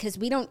eat it because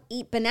we don't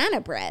eat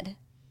banana bread.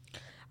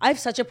 I have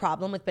such a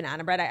problem with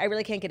banana bread. I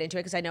really can't get into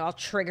it because I know I'll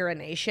trigger a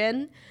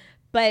nation,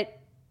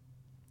 but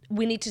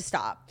we need to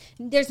stop.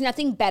 There's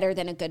nothing better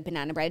than a good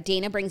banana bread.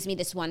 Dana brings me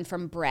this one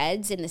from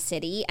Breads in the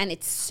city, and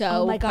it's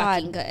so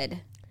fucking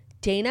good.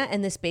 Dana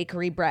and this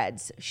bakery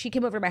Breads. She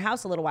came over to my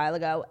house a little while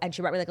ago, and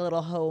she brought me, like, a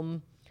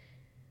little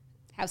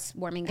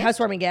housewarming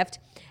gift.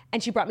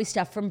 And she brought me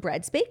stuff from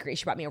Bread's Bakery.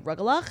 She brought me a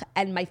rugelach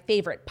and my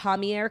favorite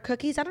palmier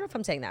cookies. I don't know if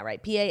I'm saying that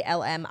right.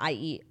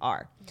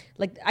 Palmier.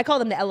 Like, I call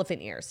them the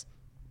elephant ears.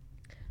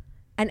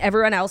 And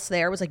everyone else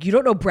there was like, you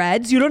don't know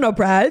Breads? You don't know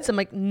Breads? I'm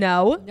like,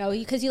 no. No,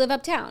 because you live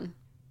uptown.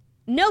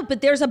 No,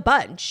 but there's a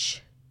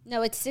bunch.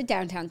 No, it's a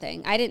downtown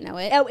thing. I didn't know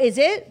it. Oh, is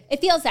it?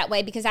 It feels that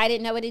way because I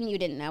didn't know it and you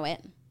didn't know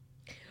it.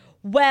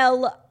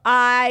 Well,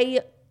 I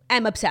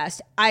am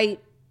obsessed. It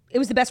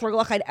was the best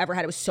rugelach I'd ever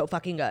had. It was so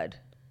fucking good.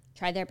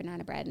 Try their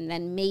banana bread, and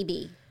then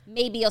maybe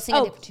you'll sing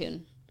a different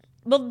tune.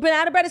 Well,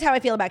 banana bread is how I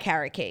feel about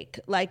carrot cake.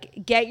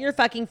 Like, get your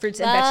fucking fruits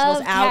and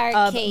vegetables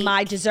out of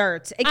my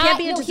desserts. It can't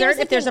be a dessert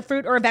if there's a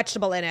fruit or a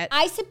vegetable in it.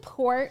 I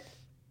support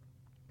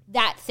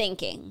that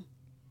thinking,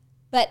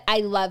 but I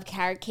love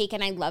carrot cake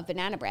and I love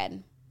banana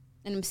bread.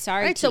 And I'm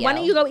sorry, Right, so why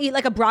don't you go eat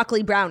like a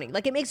broccoli brownie?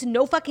 Like, it makes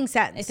no fucking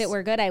sense. If it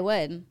were good, I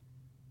would.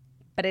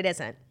 But it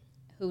isn't.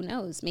 Who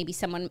knows? Maybe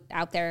someone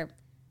out there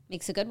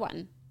makes a good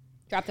one.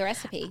 Drop the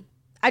recipe.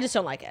 I just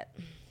don't like it.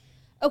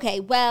 Okay,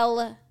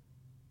 well,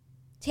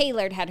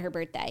 Taylor had her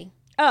birthday.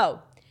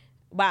 Oh,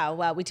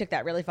 wow, we took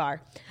that really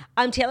far.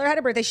 Taylor had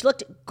a birthday. She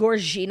looked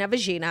gorgina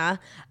vagina.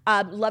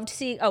 Loved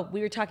seeing,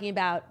 we were talking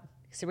about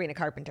Sabrina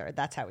Carpenter.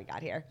 That's how we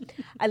got here.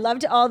 I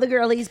loved all the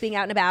girlies being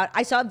out and about.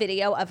 I saw a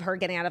video of her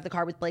getting out of the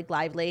car with Blake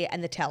Lively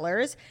and the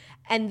Tellers,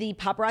 and the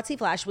paparazzi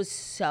flash was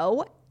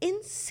so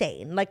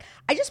insane. Like,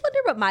 I just wonder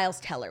what Miles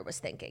Teller was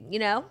thinking, you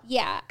know?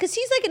 Yeah. Because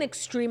he's like an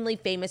extremely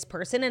famous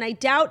person, and I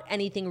doubt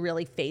anything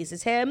really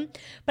phases him.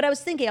 But I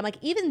was thinking, I'm like,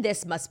 even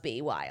this must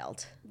be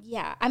wild.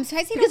 Yeah, I'm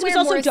surprised he Because doesn't it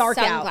wear was also more dark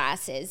out.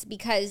 sunglasses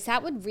because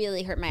that would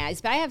really hurt my eyes.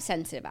 But I have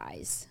sensitive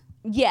eyes.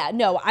 Yeah,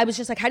 no, I was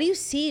just like, how do you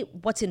see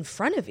what's in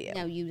front of you?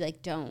 No, you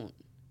like don't.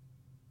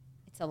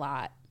 It's a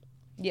lot.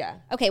 Yeah.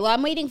 Okay, well,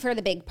 I'm waiting for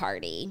the big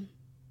party.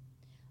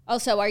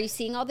 Also, are you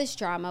seeing all this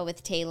drama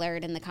with Taylor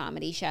and the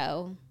comedy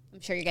show? I'm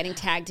sure you're getting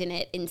tagged in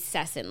it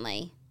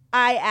incessantly.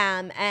 I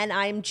am, and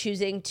I'm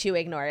choosing to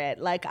ignore it.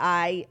 Like,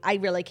 I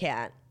really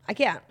can't. I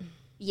can't.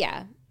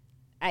 Yeah,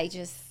 I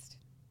just...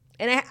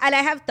 And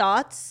I have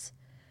thoughts.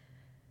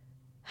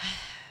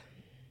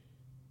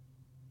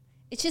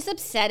 It's just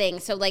upsetting.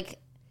 So, like,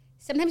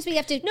 sometimes we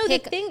have to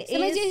pick...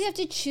 Sometimes you have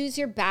to choose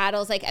your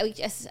battles. Like, I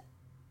just...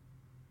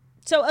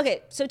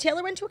 So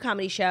Taylor went to a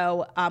comedy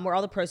show where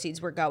all the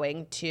proceeds were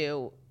going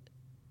to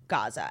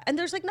Gaza. And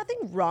there's, like, nothing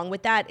wrong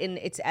with that in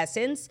its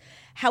essence.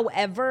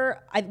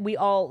 However, we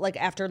all, like,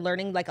 after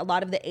learning, like, a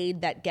lot of the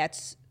aid that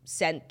gets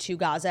sent to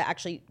Gaza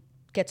actually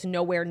gets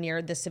nowhere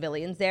near the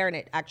civilians there, and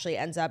it actually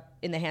ends up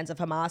in the hands of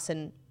Hamas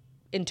and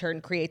in turn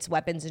creates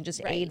weapons and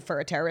just aid for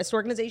a terrorist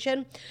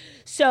organization.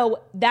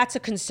 So that's a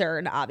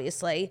concern,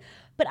 obviously.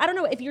 But I don't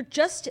know, if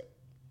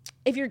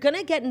you're going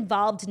to get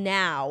involved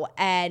now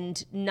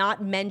and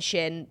not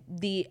mention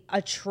the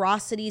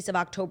atrocities of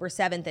October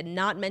 7th and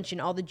not mention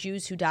all the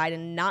Jews who died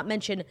and not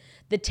mention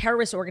the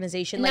terrorist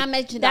organization. And not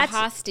mention the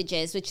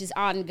hostages, which is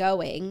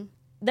ongoing.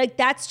 Like,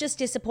 that's just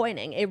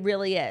disappointing. It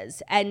really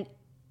is. And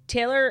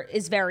Taylor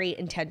is very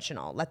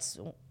intentional.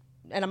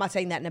 And I'm not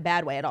saying that in a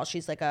bad way at all.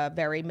 She's like a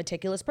very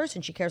meticulous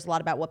person. She cares a lot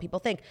about what people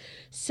think.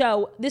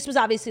 So this was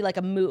obviously like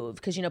a move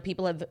because, you know,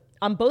 people have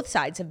on both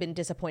sides have been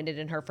disappointed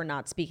in her for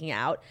not speaking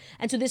out.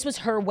 And so this was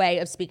her way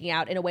of speaking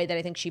out in a way that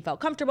I think she felt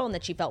comfortable and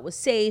that she felt was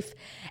safe.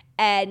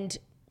 And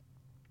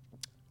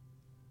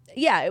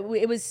yeah,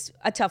 it was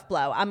a tough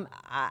blow.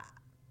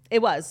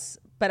 It was,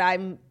 but I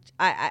don't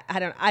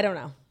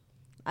know.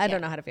 I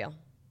don't know how to feel.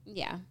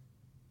 Yeah.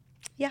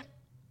 Yeah.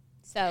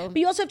 So, but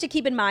you also have to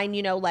keep in mind,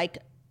 you know, like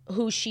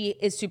who she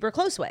is super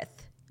close with.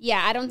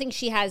 Yeah, I don't think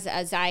she has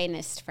a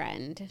Zionist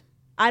friend.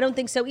 I don't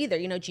think so either.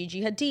 You know,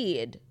 Gigi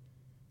Hadid,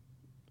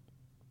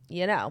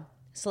 you know,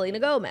 Selena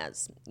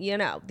Gomez, you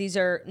know, these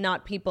are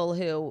not people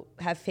who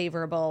have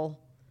favorable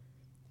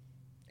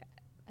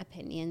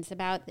opinions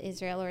about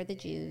Israel or the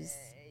Jews.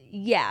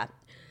 Yeah.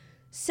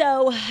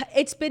 So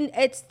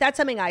that's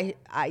something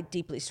I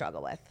deeply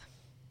struggle with.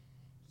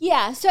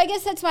 Yeah. So I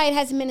guess that's why it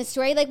hasn't been a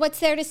story. Like, what's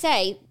there to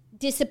say?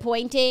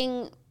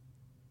 Disappointing.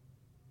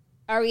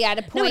 Are we at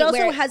a point where it also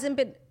where hasn't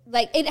been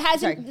like it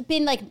hasn't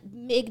been like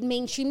big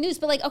mainstream news,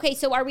 but like, okay,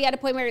 so are we at a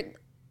point where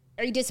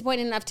are you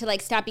disappointed enough to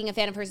like stop being a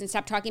fan of hers and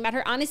stop talking about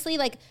her? Honestly,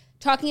 like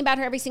talking about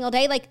her every single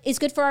day, like is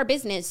good for our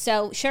business.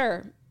 So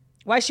sure.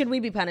 Why should we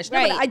be punished?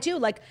 Right. No, but I do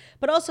like,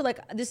 but also like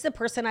this is a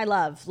person I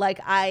love. Like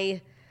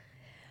I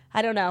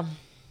don't know.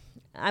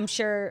 I'm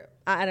sure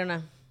I don't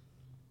know.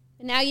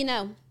 Now you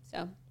know.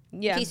 So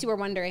yeah. In case you were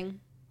wondering.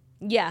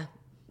 Yeah.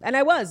 And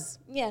I was.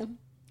 Yeah.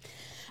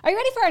 Are you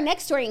ready for our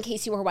next story in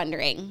case you were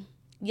wondering?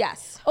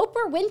 Yes.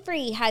 Oprah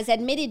Winfrey has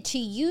admitted to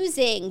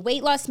using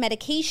weight loss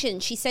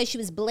medication. She says she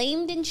was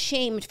blamed and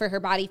shamed for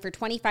her body for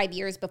 25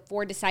 years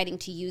before deciding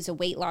to use a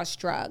weight loss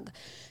drug.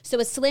 So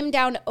a slimmed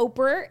down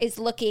Oprah is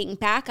looking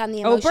back on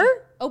the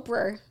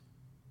Oprah.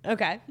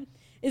 Okay.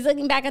 Is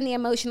looking back on the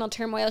emotional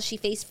turmoil she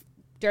faced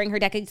during her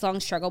decades-long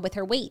struggle with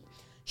her weight.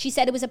 She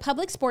said it was a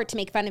public sport to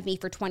make fun of me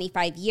for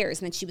 25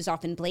 years and that she was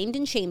often blamed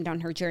and shamed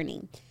on her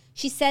journey.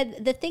 She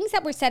said, the things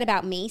that were said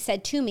about me,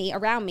 said to me,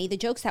 around me, the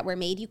jokes that were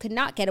made, you could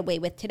not get away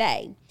with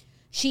today.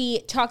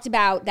 She talked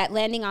about that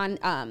landing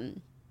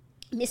on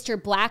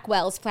Mr.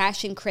 Blackwell's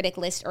fashion critic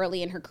list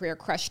early in her career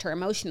crushed her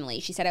emotionally.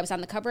 She said, I was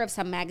on the cover of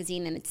some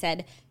magazine and it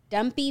said,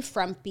 dumpy,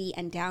 frumpy,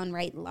 and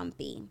downright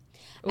lumpy.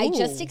 Ooh. I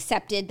just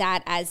accepted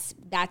that as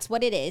that's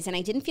what it is. And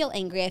I didn't feel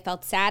angry. I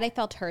felt sad. I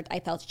felt hurt. I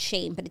felt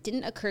shame. But it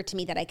didn't occur to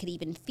me that I could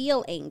even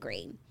feel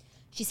angry.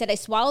 She said, I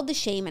swallowed the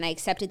shame and I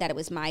accepted that it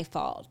was my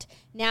fault.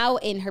 Now,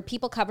 in her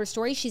People cover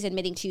story, she's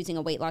admitting to using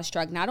a weight loss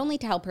drug, not only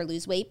to help her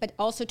lose weight, but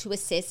also to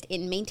assist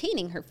in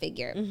maintaining her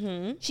figure.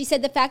 Mm-hmm. She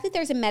said, the fact that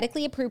there's a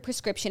medically approved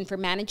prescription for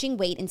managing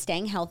weight and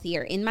staying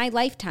healthier in my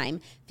lifetime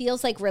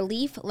feels like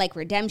relief, like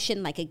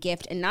redemption, like a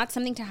gift, and not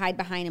something to hide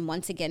behind and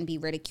once again be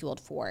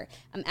ridiculed for.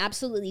 I'm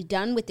absolutely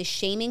done with the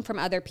shaming from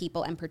other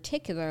people and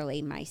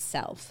particularly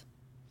myself.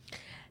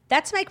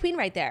 That's my queen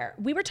right there.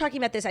 We were talking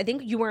about this. I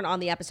think you weren't on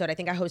the episode. I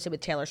think I hosted with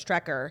Taylor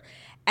Strecker.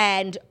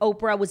 And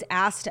Oprah was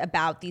asked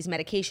about these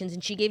medications,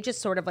 and she gave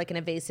just sort of like an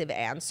evasive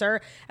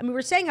answer. And we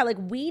were saying how like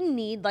we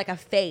need like a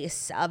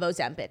face of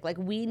Ozempic. Like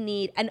we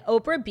need, and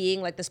Oprah being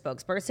like the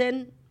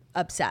spokesperson,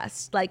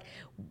 obsessed. Like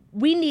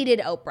we needed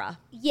Oprah.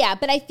 Yeah,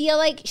 but I feel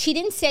like she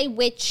didn't say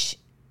which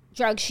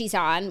drug she's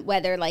on,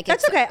 whether like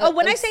that's okay. Oh,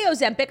 when I say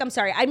Ozempic, I'm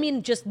sorry, I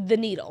mean just the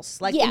needles,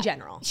 like in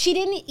general. She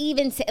didn't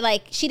even say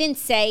she didn't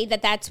say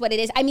that that's what it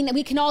is. I mean,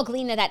 we can all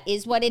glean that that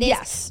is what it is.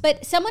 Yes,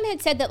 but someone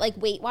had said that like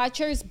Weight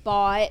Watchers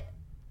bought.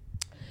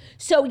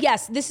 So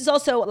yes, this is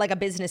also like a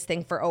business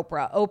thing for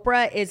Oprah.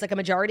 Oprah is like a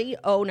majority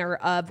owner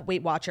of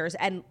Weight Watchers,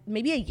 and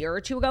maybe a year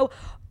or two ago,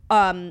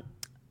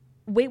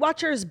 Weight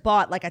Watchers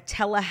bought like a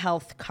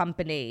telehealth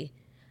company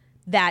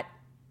that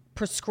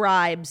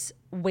prescribes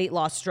weight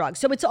loss drugs.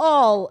 So it's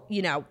all,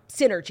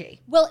 synergy.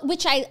 Well,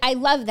 which I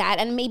love that.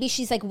 And maybe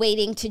she's like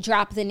waiting to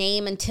drop the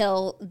name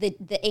until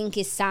the ink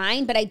is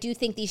signed. But I do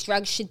think these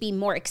drugs should be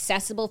more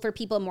accessible for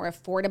people, more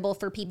affordable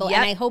for people. Yep.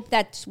 And I hope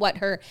that's what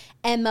her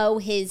MO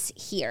is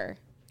here.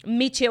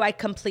 Me too. I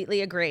completely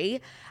agree.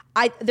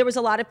 There was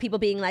a lot of people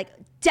being like,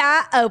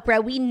 duh,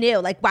 Oprah, we knew.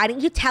 Like, why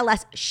didn't you tell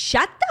us?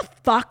 Shut the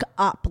fuck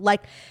up.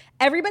 Like,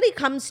 everybody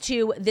comes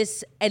to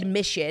this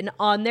admission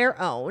on their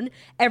own.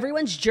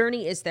 Everyone's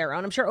journey is their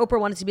own. I'm sure Oprah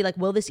wanted to be like,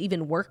 will this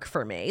even work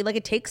for me? Like,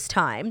 it takes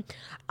time.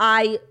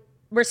 I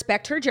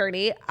respect her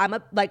journey. I'm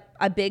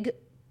a big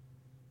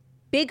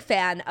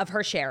fan of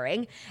her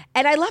sharing.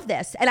 And I love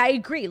this. And I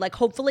agree. Like,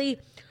 hopefully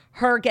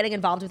her getting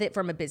involved with it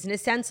from a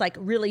business sense, like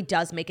really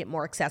does make it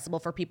more accessible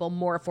for people,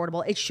 more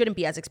affordable. It shouldn't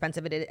be as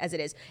expensive as it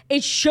is.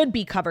 It should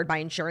be covered by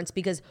insurance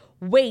because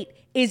weight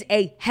is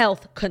a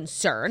health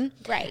concern.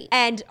 Right.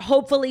 And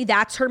hopefully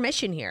that's her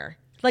mission here.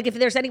 Like if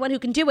there's anyone who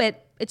can do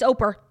it, it's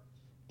Oprah.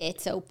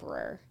 It's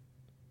Oprah.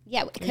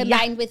 Yeah.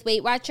 Combined with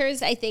Weight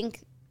Watchers, I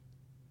think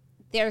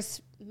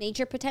there's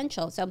major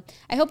potential. So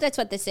I hope that's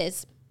what this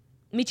is.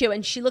 Me too.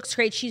 And she looks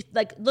great. She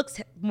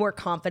looks more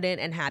confident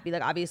and happy.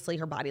 Like obviously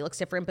her body looks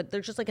different, but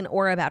there's just like an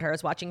aura about her. I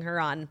was watching her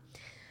on,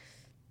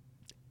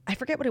 I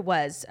forget what it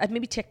was.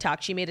 Maybe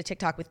TikTok. She made a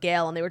TikTok with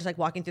Gail and they were just like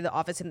walking through the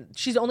office and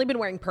she's only been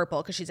wearing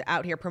purple because she's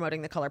out here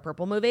promoting the Color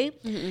Purple movie.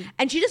 Mm-hmm.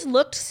 And she just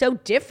looked so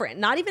different,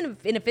 not even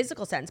in a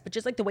physical sense, but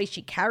just like the way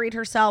she carried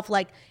herself.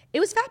 Like it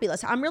was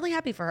fabulous. I'm really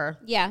happy for her.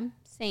 Yeah,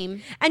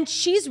 same. And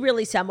she's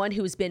really someone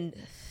who's been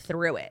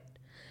through it.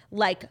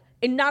 Like,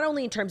 and not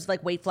only in terms of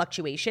like weight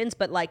fluctuations,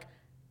 but like,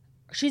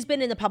 she's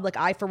been in the public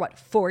eye for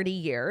 40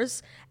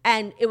 years.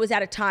 And it was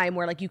at a time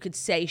where like you could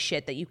say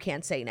shit that you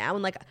can't say now.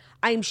 And like,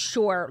 I'm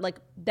sure like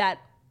that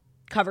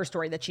cover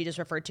story that she just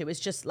referred to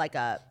is just like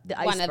the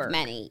iceberg. One of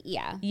many.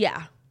 Yeah.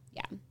 Yeah.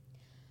 Yeah.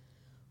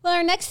 Well,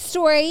 our next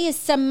story is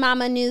some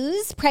mama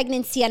news.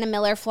 Pregnant Sienna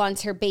Miller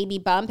flaunts her baby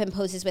bump and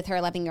poses with her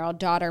 11-year-old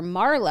daughter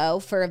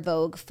Marlo for a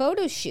Vogue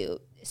photo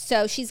shoot.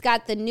 So she's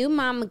got the new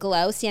mom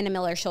glow. Sienna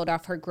Miller showed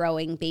off her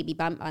growing baby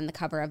bump on the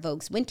cover of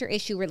Vogue's winter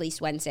issue released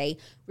Wednesday,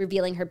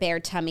 revealing her bare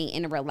tummy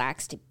in a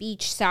relaxed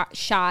beach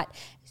shot.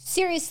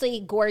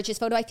 Seriously gorgeous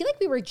photo. I feel like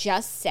we were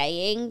just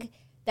saying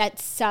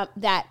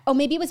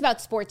maybe it was about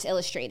Sports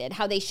Illustrated,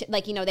 how they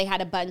they had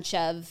a bunch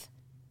of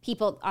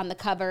people on the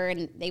cover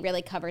and they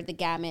really covered the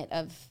gamut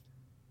of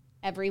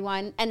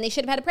everyone. And they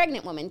should have had a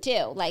pregnant woman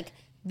too. Like,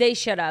 they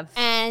should have.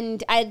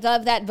 And I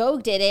love that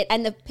Vogue did it.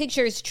 And the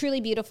picture is truly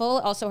beautiful.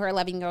 Also, her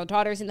 11-year-old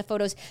daughter's in the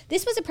photos.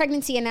 This was a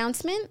pregnancy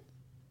announcement.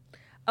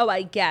 Oh,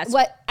 I guess.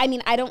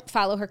 I don't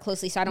follow her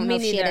closely, so I don't know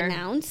if she had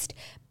announced.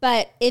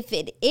 But if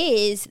it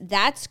is,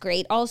 that's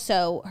great.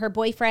 Also, her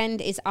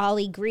boyfriend is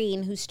Ollie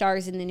Green, who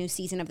stars in the new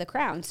season of The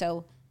Crown.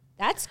 So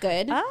that's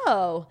good.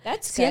 Oh,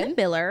 that's good. Sienna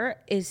Miller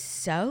is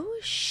so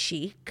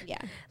chic. Yeah.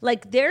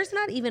 Like, there's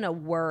not even a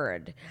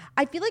word.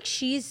 I feel like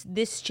she's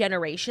this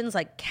generation's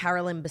like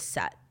Carolyn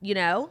Bessette, you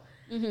know?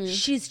 Mm-hmm.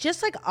 She's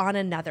just like on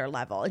another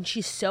level. And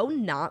she's so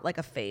not like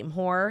a fame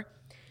whore.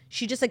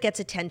 She just like gets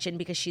attention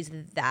because she's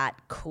that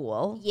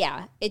cool.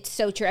 Yeah, it's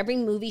so true. Every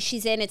movie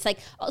she's in, it's like,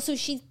 also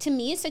she, to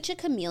me, is such a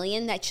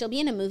chameleon that she'll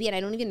be in a movie and I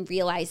don't even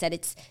realize that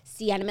it's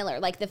Sienna Miller.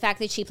 Like the fact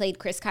that she played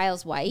Chris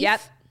Kyle's wife.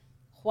 Yep.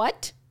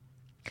 What?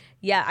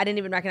 Yeah, I didn't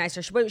even recognize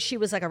her. She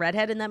was like a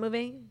redhead in that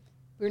movie?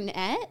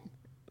 Brunette?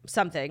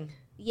 Something.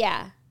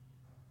 Yeah.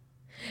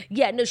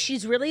 Yeah, no,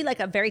 she's really like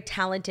a very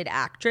talented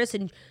actress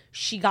and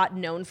she got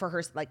known for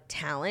her like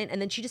talent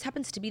and then she just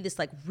happens to be this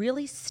like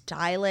really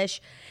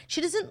stylish.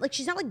 She's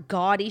not like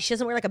gaudy. She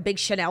doesn't wear like a big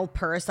Chanel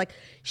purse. Like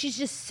she's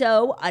just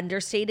so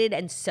understated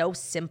and so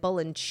simple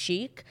and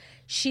chic.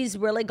 She's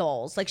really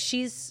goals. Like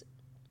she's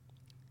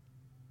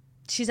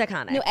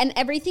iconic. No, and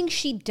everything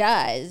she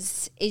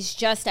does is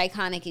just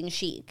iconic and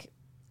chic.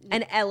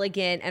 And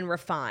elegant and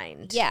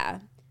refined. Yeah.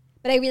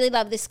 But I really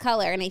love this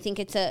color and I think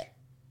it's a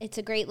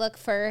great look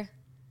for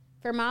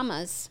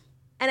mamas.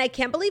 And I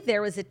can't believe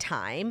there was a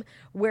time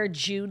where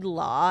Jude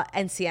Law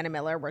and Sienna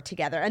Miller were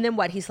together. And then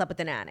he slept with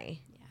the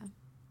nanny.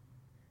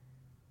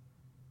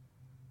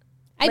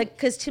 Yeah.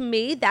 Because to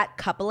me, that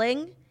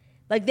coupling,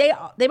 Like they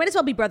might as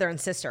well be brother and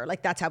sister.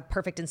 Like that's how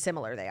perfect and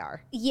similar they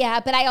are.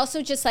 Yeah, but I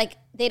also just like,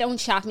 they don't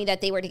shock me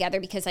that they were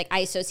together because like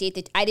I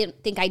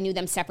didn't think I knew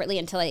them separately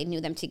until I knew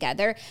them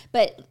together.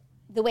 But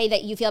the way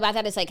that you feel about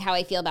that is like how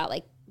I feel about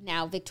like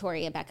now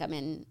Victoria Beckham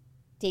and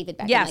David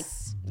Beckham.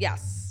 Yes.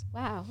 Yes.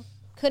 Wow.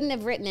 Couldn't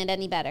have written it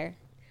any better.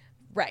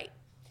 Right.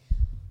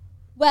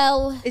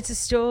 Well, it's a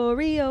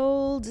story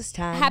old as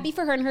time. Happy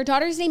for her. And her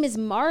daughter's name is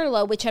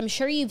Marlo, which I'm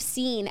sure you've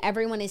seen.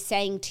 Everyone is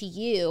saying to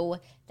you,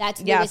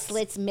 that's Louis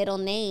Litt's middle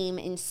name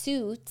in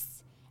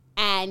Suits.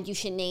 And you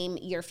should name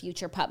your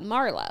future pup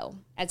Marlo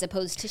as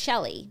opposed to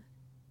Shelley.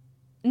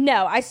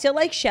 No, I still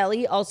like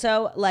Shelley.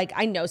 Also, like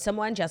I know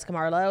someone, Jessica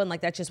Marlowe, and like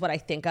that's just what I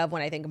think of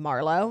when I think of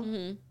Marlo.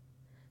 Mm-hmm.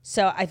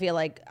 So I feel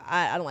like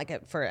I don't like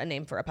it for a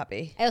name for a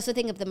puppy. I also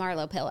think of the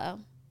Marlo pillow.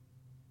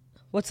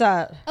 What's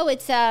that? Oh,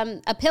 it's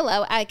a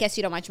pillow. I guess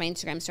you don't watch my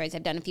Instagram stories.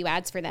 I've done a few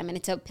ads for them, and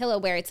it's a pillow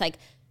where it's like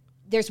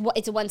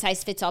it's a one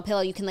size fits all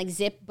pillow. You can like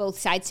zip both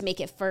sides to make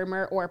it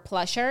firmer or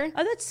plusher.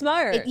 Oh, that's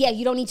smart. Yeah,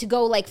 you don't need to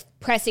go like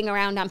pressing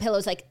around on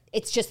pillows. Like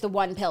it's just the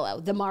one pillow,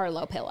 the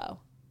Marlo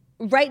pillow.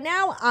 Right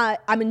now,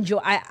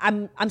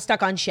 I'm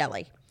stuck on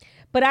Shelley,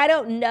 but I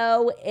don't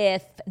know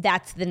if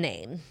that's the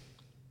name.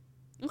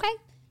 Okay.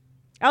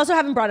 I also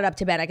haven't brought it up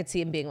to Ben. I could see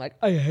him being like,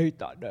 I hate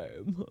that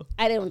name.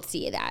 I don't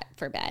see that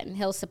for Ben.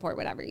 He'll support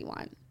whatever you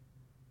want.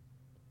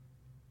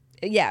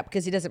 Yeah,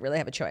 because he doesn't really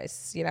have a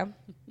choice, you know?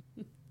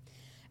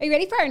 Are you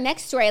ready for our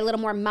next story? A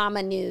little more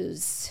mama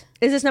news.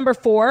 Is this number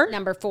 4?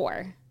 Number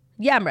 4.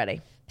 Yeah, I'm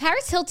ready.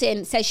 Paris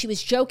Hilton says she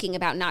was joking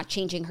about not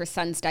changing her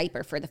son's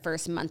diaper for the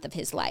first month of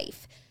his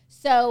life.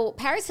 So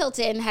Paris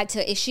Hilton had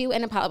to issue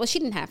an apology. Well, she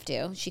didn't have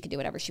to. She could do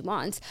whatever she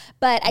wants.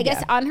 But I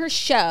guess on her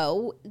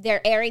show, they're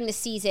airing the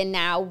season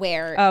now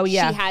where she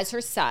has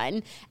her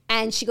son.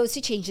 And she goes to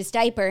change his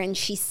diaper. And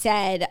she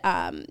said,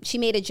 she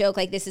made a joke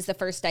like this is the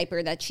first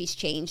diaper that she's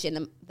changed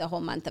in the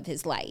whole month of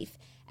his life.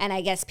 And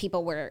I guess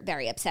people were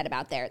very upset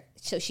about that.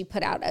 So she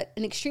put out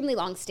an extremely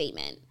long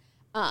statement.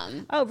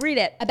 Read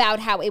it. About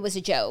how it was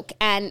a joke.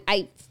 And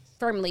I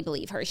firmly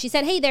believe her. She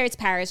said, "Hey there, it's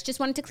Paris. Just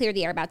wanted to clear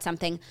the air about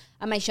something.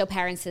 On my show,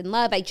 Parents in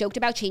Love, I joked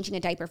about changing a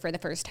diaper for the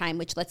first time,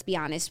 which, let's be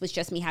honest, was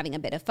just me having a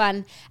bit of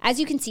fun. As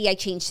you can see, I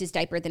changed his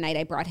diaper the night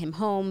I brought him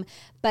home.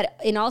 But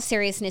in all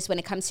seriousness, when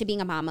it comes to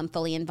being a mom, I'm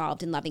fully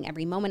involved in loving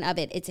every moment of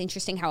it. It's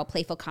interesting how a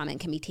playful comment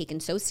can be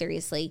taken so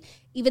seriously.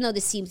 Even though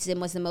this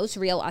season was the most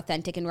real,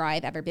 authentic, and raw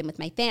I've ever been with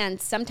my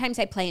fans, sometimes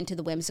I play into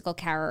the whimsical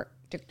character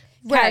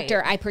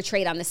I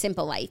portrayed on The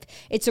Simple Life.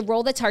 It's a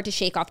role that's hard to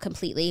shake off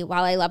completely.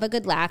 While I love a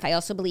good laugh, I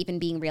also believe in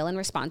being real and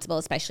responsible,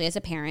 especially as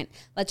a parent.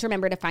 Let's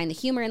remember to find the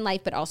humor in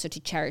life, but also to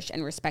cherish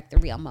and respect the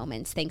real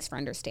moments. Thanks for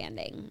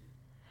understanding."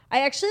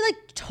 I actually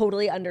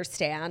totally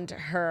understand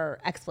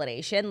her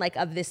explanation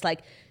of this,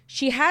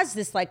 she has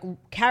this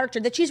character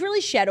that she's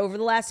really shed over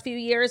the last few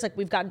years.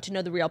 We've gotten to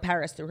know the real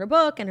Paris through her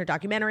book and her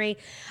documentary.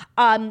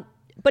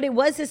 But it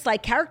was this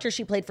character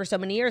she played for so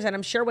many years. And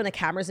I'm sure when the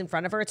camera's in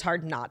front of her, it's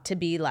hard not to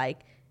be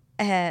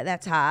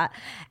that's hot.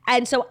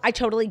 And so I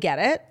totally get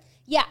it.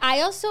 Yeah,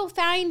 I also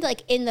find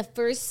in the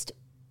first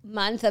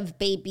month of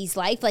baby's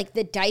life,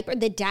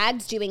 the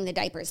dad's doing the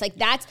diapers.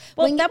 That's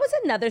that was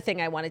another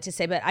thing I wanted to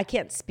say, but I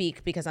can't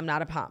speak because I'm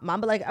not a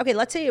mom. But okay,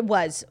 let's say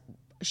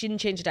she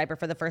didn't change a diaper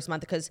for the first month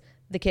because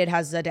the kid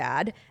has a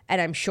dad and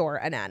I'm sure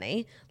a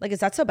nanny. Is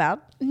that so bad?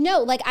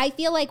 No, I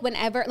feel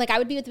whenever, I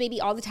would be with the baby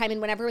all the time,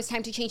 and whenever it was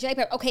time to change the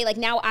diaper, okay,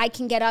 now I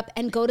can get up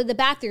and go to the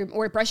bathroom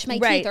or brush my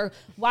teeth or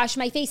wash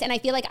my face. And I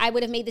feel I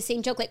would have made the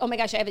same joke, oh my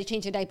gosh, I have to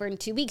change a diaper in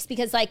 2 weeks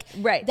because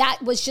that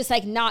was just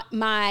not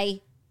my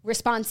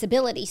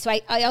responsibility. So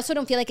I also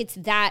don't feel it's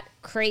that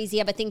crazy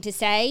of a thing to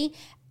say.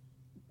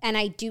 And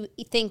I do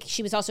think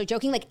she was also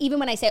joking. Even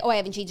when I say, oh, I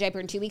haven't changed a diaper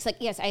in 2 weeks,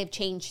 yes, I have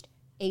changed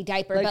a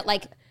diaper, but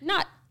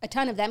not a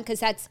ton of them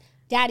because that's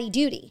daddy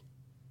duty.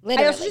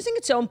 Literally. I also just think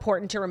it's so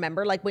important to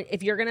remember,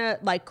 if you're gonna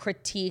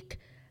critique,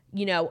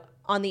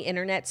 on the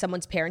internet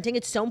someone's parenting,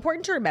 it's so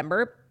important to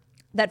remember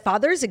that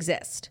fathers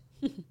exist,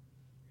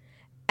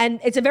 and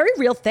it's a very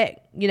real thing,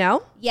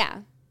 Yeah.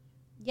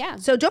 Yeah.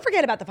 So don't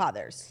forget about the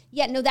fathers.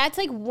 Yeah, no, that's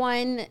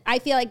one, I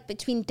feel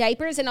between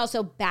diapers and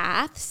also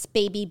baths,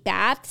 baby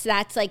baths,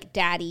 that's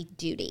daddy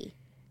duty.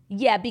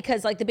 Yeah,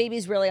 because the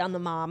baby's really on the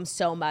mom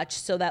so much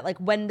so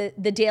that when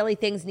the daily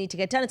things need to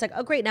get done, it's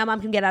oh great, now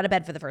mom can get out of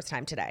bed for the first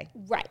time today.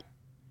 Right.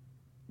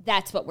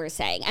 That's what we're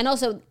saying. And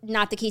also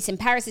not the case in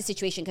Paris'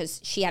 situation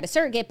because she had a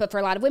surrogate, but for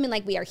a lot of women,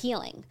 we are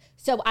healing.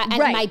 So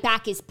my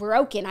back is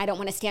broken. I don't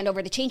want to stand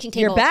over the changing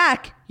table. Your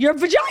back, your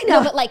vagina.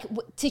 No,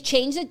 but to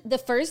change the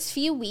first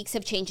few weeks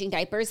of changing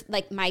diapers,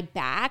 my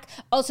back,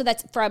 also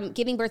that's from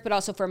giving birth, but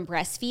also from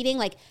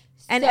breastfeeding,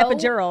 and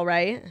epidural,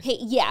 right?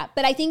 Yeah,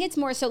 but I think it's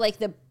more so it's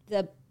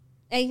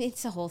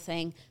the whole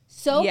thing.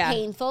 So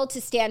painful to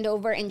stand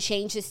over and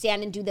change, to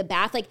stand and do the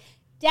bath.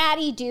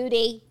 Daddy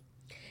duty.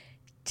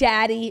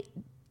 Daddy,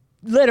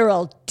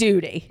 literal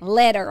duty.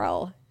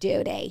 Literal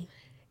duty.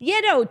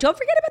 Yeah, no, don't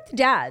forget about the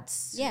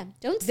dads. Yeah,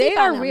 don't sleep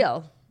on them. They are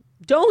real.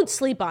 Don't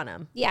sleep on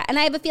them. Yeah, and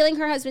I have a feeling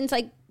her husband's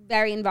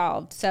very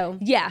involved, so.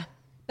 Yeah.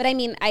 But I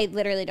mean, I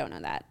literally don't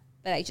know that.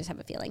 but I just have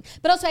a feeling.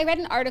 But also I read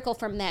an article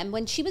from them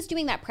when she was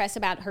doing that press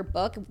about her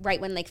book, right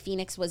when like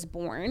Phoenix was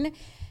born.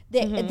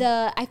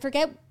 The I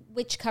forget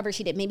which cover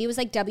she did. Maybe it was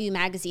like W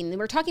Magazine. They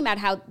were talking about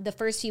how the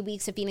first few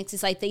weeks of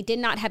Phoenix's life, they did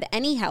not have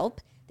any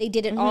help. They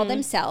did it all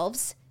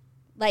themselves.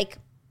 Like,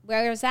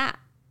 where was that?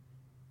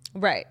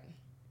 Right.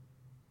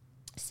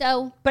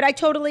 So, but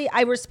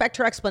I respect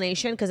her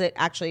explanation because it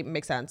actually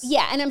makes sense.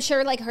 Yeah, and I'm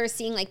sure like her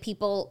seeing like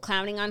people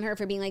clowning on her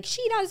for being like,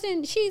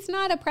 she's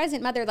not a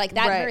present mother, like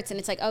that hurts. And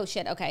it's like, oh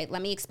shit, okay,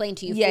 let me explain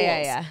to you fools.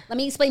 Yeah. Let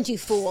me explain to you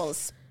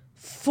fools.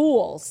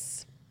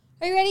 Fools.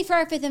 Are you ready for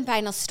our fifth and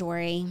final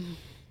story?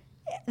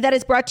 That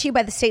is brought to you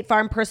by the State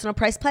Farm Personal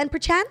Price Plan,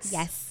 perchance?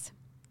 Yes.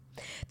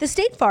 The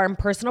State Farm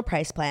Personal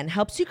Price Plan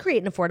helps you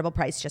create an affordable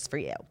price just for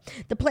you.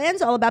 The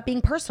plan's all about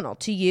being personal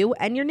to you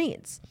and your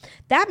needs.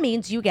 That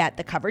means you get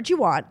the coverage you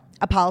want,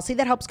 a policy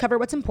that helps cover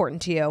what's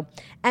important to you,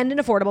 and an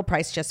affordable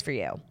price just for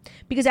you.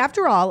 Because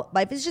after all,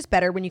 life is just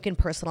better when you can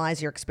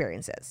personalize your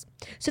experiences.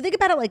 So think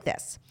about it like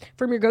this.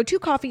 From your go-to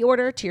coffee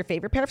order to your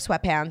favorite pair of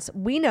sweatpants,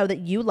 we know that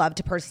you love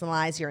to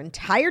personalize your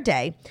entire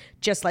day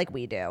just like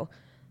we do.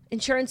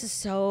 Insurance is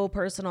so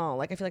personal.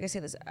 Like, I feel like I say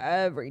this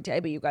every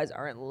day, but you guys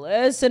aren't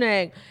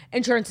listening.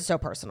 Insurance is so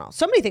personal.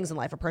 So many things in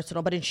life are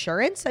personal, but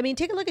insurance, I mean,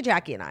 take a look at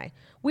Jackie and I.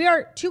 We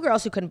are two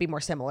girls who couldn't be more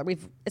similar.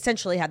 We've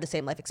essentially had the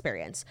same life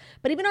experience,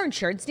 but even our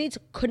insurance needs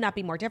could not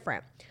be more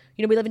different.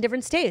 You know, we live in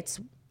different states.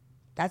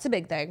 That's a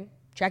big thing.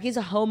 Jackie's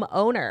a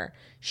homeowner.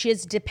 She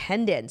has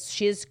dependents.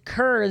 She has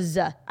CURS.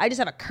 I just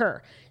have a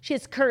CUR. She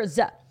has CURS.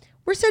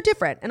 We're so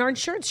different, and our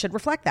insurance should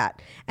reflect that.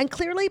 And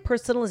clearly,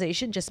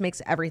 personalization just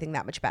makes everything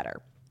that much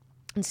better.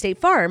 In State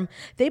Farm,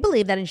 they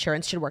believe that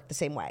insurance should work the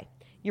same way.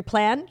 Your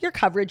plan, your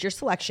coverage, your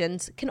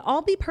selections can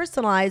all be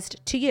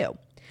personalized to you.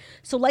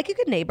 So like a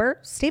good neighbor,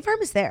 State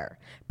Farm is there.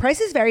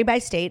 Prices vary by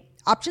state.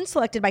 Options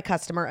selected by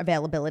customer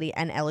availability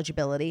and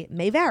eligibility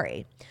may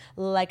vary.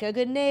 Like a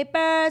good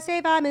neighbor,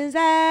 State Farm is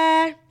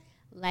there.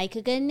 Like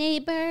a good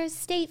neighbor,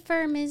 State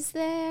Farm is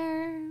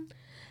there.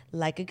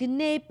 Like a good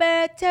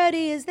neighbor,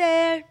 Turdy is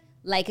there.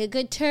 Like a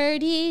good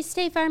turdy,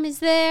 State Farm is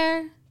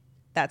there.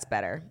 That's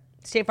better.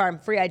 State Farm,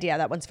 free idea.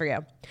 That one's for you.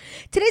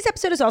 Today's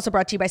episode is also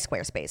brought to you by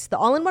Squarespace, the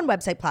all-in-one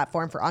website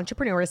platform for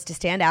entrepreneurs to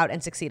stand out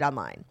and succeed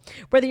online.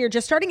 Whether you're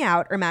just starting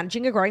out or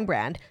managing a growing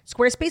brand,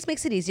 Squarespace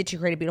makes it easy to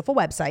create a beautiful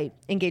website,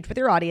 engage with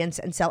your audience,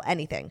 and sell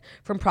anything,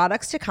 from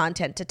products to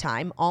content to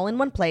time, all in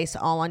one place,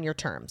 all on your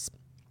terms.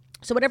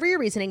 So whatever your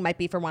reasoning might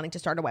be for wanting to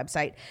start a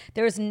website,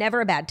 there is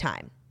never a bad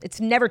time. It's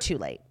never too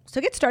late.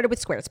 So get started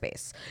with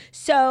Squarespace.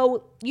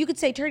 So you could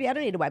say, Turdy, I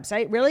don't need a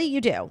website. Really?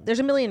 You do. There's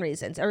a million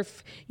reasons. Or,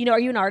 if, are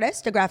you an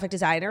artist, a graphic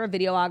designer, a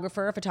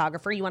videographer, a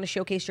photographer? You want to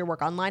showcase your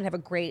work online, have a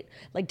great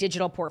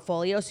digital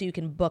portfolio so you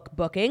can book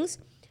bookings.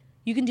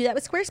 You can do that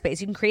with Squarespace.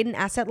 You can create an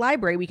asset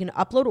library where you can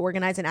upload,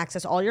 organize, and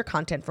access all your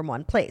content from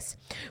one place.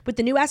 With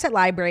the new asset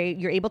library,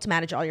 you're able to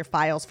manage all your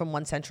files from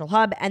one central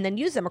hub and then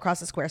use them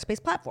across the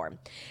Squarespace platform.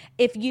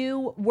 If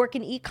you work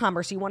in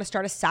e-commerce, you want to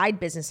start a side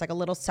business, like a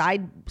little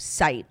side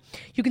site,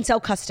 you can sell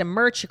custom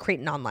merch, you create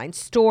an online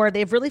store. They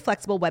have really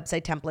flexible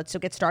website templates, so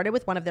get started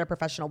with one of their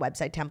professional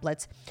website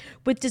templates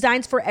with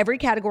designs for every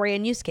category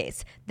and use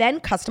case. Then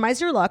customize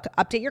your look,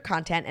 update your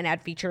content, and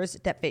add features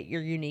that fit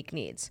your unique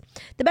needs.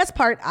 The best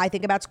part, I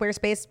think, about Squarespace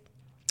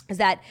is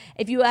that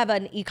if you have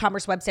an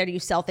e-commerce website or you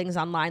sell things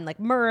online like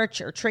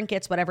merch or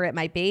trinkets, whatever it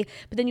might be,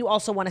 but then you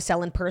also want to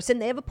sell in person,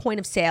 they have a point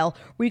of sale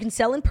where you can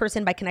sell in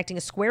person by connecting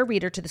a Square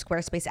Reader to the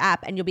Squarespace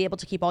app, and you'll be able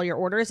to keep all your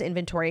orders,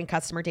 inventory, and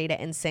customer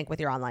data in sync with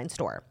your online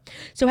store.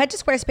 So head to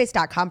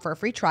squarespace.com for a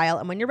free trial,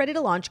 and when you're ready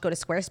to launch, go to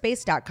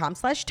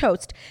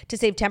squarespace.com/toast to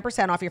save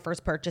 10% off your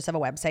first purchase of a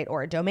website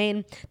or a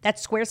domain.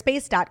 That's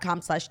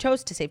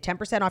squarespace.com/toast to save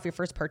 10% off your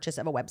first purchase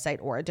of a website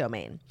or a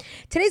domain.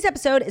 Today's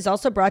episode is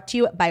also brought to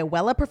you by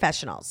Wella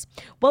Professionals.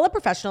 Wella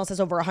Professionals has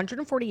over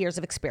 140 years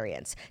of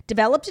experience.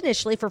 Developed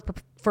initially for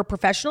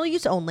professional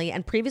use only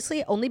and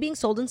previously only being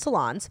sold in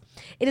salons,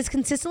 it is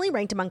consistently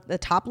ranked among the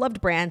top loved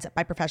brands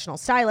by professional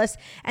stylists,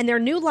 and their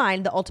new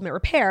line, the Ultimate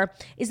Repair,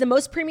 is the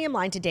most premium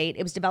line to date.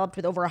 It was developed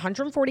with over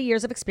 140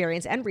 years of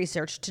experience and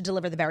research to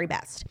deliver the very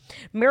best.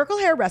 Miracle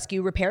Hair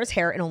Rescue repairs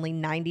hair in only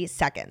 90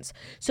 seconds.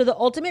 So the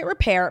Ultimate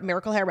Repair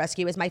Miracle Hair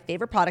Rescue is my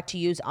favorite product to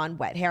use on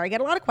wet hair. I get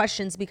a lot of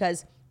questions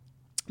because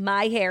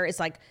my hair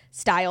is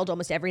styled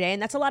almost every day,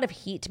 and that's a lot of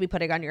heat to be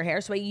putting on your hair.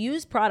 So I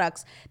use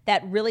products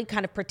that really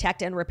kind of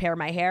protect and repair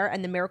my hair,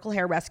 and the Miracle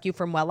Hair Rescue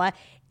from Wella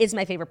is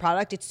my favorite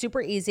product. It's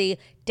super easy.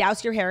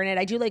 Douse your hair in it.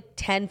 I do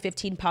 10,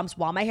 15 pumps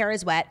while my hair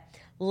is wet.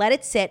 Let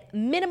it sit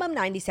minimum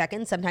 90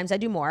 seconds. Sometimes I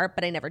do more,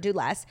 but I never do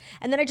less.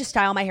 And then I just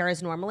style my hair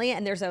as normally,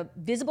 and there's a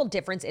visible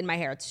difference in my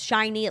hair. It's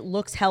shiny. It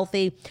looks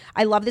healthy.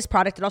 I love this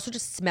product. It also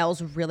just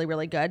smells really,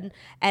 really good.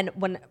 And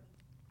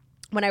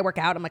when I work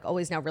out, I'm like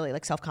always now really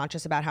like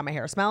self-conscious about how my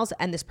hair smells,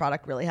 and this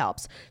product really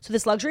helps. So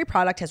this luxury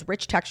product has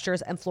rich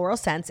textures and floral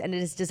scents, and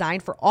it is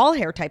designed for all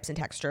hair types and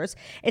textures.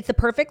 It's the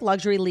perfect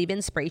luxury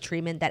leave-in spray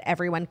treatment that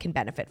everyone can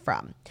benefit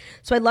from.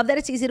 So I love that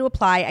it's easy to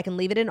apply. I can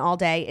leave it in all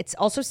day. It's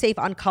also safe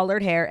on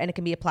colored hair, and it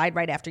can be applied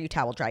right after you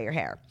towel dry your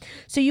hair.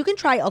 So you can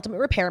try Ultimate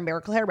Repair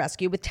Miracle Hair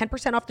Rescue with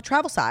 10% off the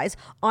travel size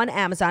on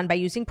Amazon by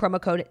using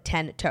promo code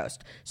 10TOAST.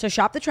 So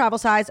shop the travel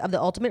size of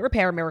the Ultimate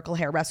Repair Miracle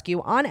Hair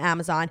Rescue on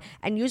Amazon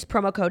and use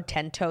promo code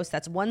 10TOAST.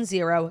 That's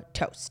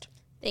 10TOAST.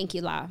 Thank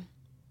you, La.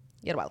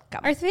 You're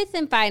welcome. Our fifth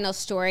and final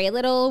story, a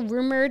little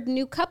rumored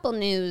new couple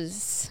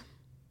news.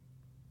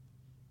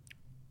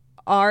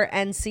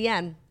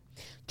 RNCN.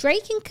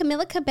 Drake and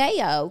Camila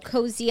Cabello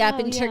cozy up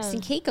in Turks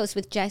and Caicos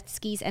with jet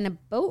skis and a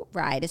boat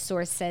ride. A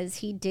source says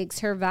he digs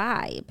her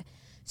vibe.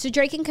 So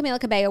Drake and Camila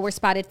Cabello were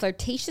spotted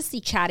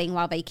flirtatiously chatting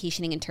while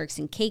vacationing in Turks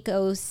and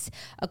Caicos.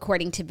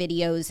 According to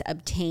videos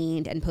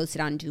obtained and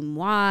posted on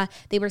Dumois,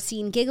 they were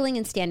seen giggling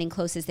and standing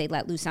close as they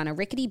let loose on a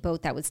rickety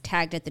boat that was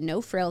tagged at the No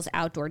Frills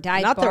Outdoor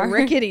Dive Bar. Not the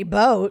rickety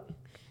boat.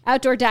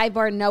 Outdoor Dive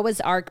Bar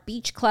Noah's Ark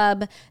Beach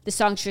Club. The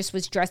songstress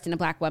was dressed in a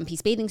black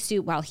one-piece bathing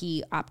suit while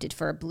he opted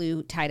for a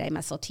blue tie-dye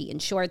muscle tee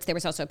and shorts. There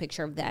was also a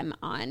picture of them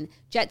on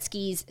jet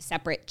skis,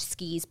 separate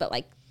skis, but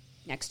like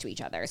next to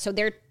each other. So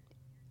they're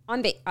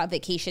on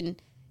vacation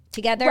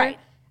together. Right.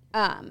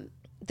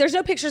 There's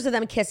no pictures of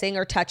them kissing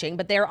or touching,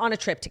 but they're on a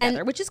trip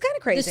together, which is kind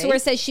of crazy. The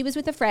source says she was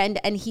with a friend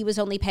and he was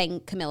only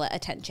paying Camilla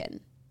attention.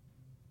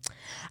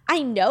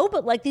 I know,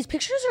 but like these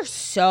pictures are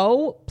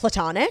so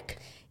platonic.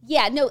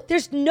 Yeah, no.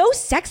 There's no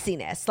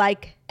sexiness.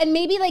 Like, and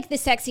maybe like the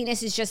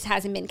sexiness is just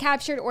hasn't been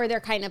captured, or they're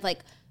kind of like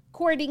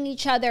courting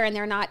each other and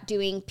they're not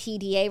doing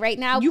PDA right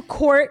now. You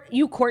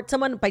court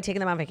someone by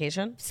taking them on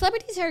vacation?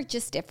 Celebrities are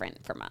just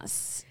different from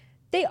us.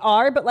 They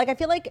are, but like I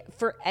feel like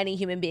for any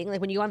human being,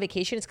 like when you go on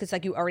vacation, it's because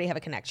like you already have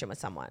a connection with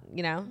someone,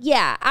 you know?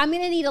 Yeah, I'm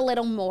gonna need a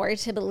little more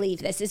to believe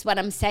this is what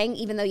I'm saying.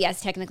 Even though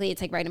yes, technically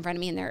it's like right in front of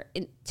me and they're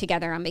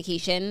together on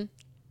vacation.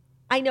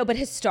 I know, but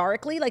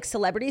historically, like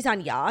celebrities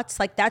on yachts,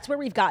 like that's where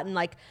we've gotten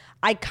like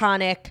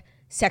iconic,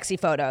 sexy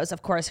photos.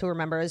 Of course, who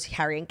remembers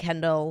Harry and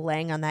Kendall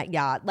laying on that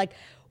yacht? Like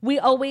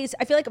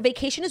I feel like a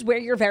vacation is where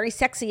you're very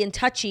sexy and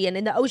touchy and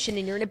in the ocean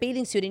and you're in a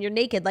bathing suit and you're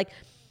naked. Like,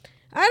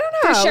 I don't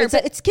know. For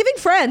sure, it's giving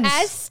friends.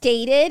 As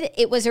stated,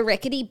 it was a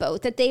rickety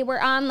boat that they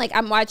were on. Like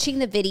I'm watching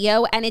the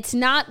video and it's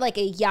not like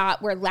a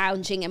yacht we're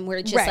lounging and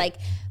we're just like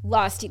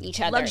lost in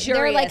each other. Luxurious.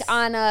 They're like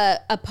on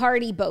a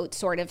party boat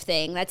sort of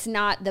thing. That's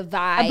not the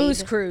vibe. A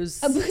booze cruise.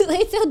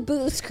 It's a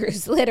booze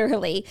cruise,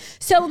 literally.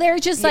 So they're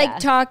just like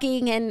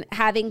talking and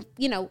having,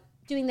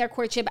 doing their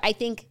courtship. I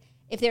think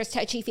if there's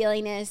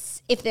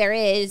touchy-feeliness, if there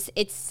is,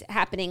 it's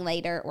happening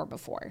later or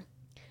before.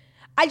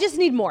 I just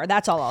need more.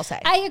 That's all I'll say.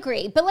 I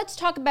agree. But let's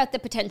talk about the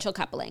potential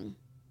coupling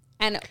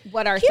and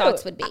what our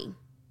thoughts would be.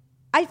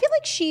 I feel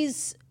like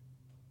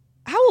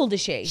how old is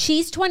she?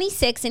 She's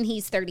 26 and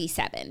he's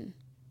 37.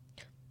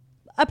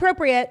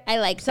 Appropriate. I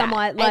like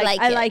somewhat. That.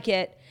 I like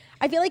it.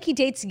 I feel like he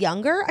dates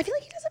younger. I feel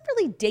like he doesn't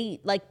really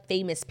date like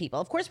famous people.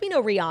 Of course, we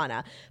know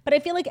Rihanna, but I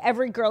feel like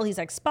every girl he's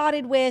like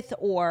spotted with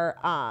or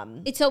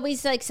it's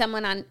always like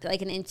someone on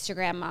like an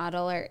Instagram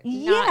model or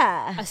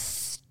not a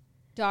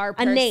star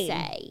per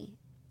se.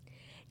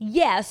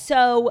 Yeah,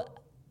 so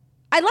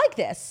I like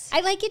this.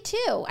 I like it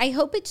too. I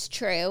hope it's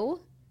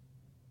true.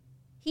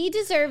 He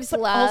deserves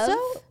love.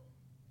 Also,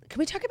 can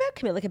we talk about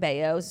Camila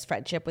Cabello's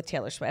friendship with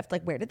Taylor Swift?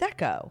 Like, where did that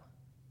go?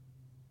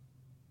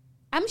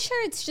 I'm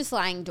sure it's just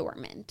lying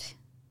dormant.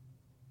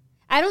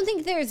 I don't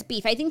think there's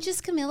beef. I think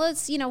just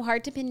Camila's,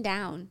 hard to pin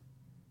down.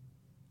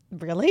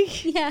 Really?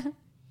 Yeah.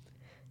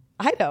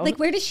 I don't. Like,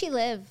 where does she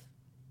live?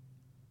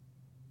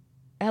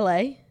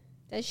 LA.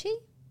 Does she?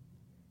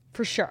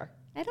 For sure.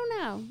 I don't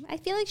know. I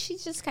feel like she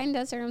just kind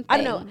of does her own thing. I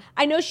don't know.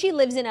 I know she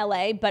lives in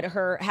LA, but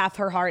half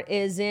her heart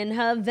is in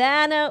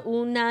Havana.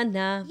 Ooh, na,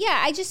 na.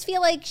 Yeah, I just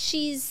feel like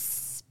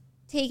she's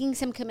taking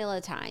some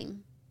Camila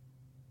time.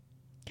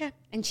 Okay.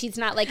 And she's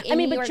not like in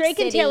New York Drake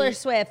City and Taylor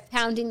Swift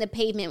pounding the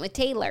pavement with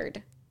Taylor.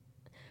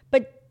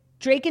 But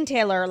Drake and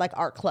Taylor like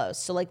are close.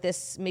 So like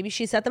this, maybe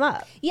she set them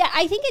up. Yeah,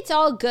 I think it's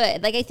all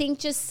good. Like I think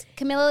just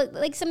Camila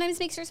like sometimes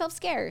makes herself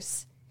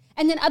scarce.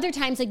 And then other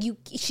times, like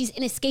she's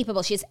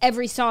inescapable. She has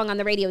every song on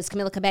the radio is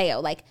Camila Cabello.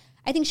 Like,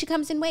 I think she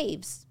comes in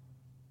waves.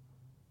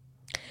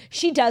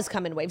 She does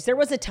come in waves. There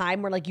was a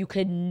time where like you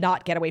could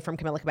not get away from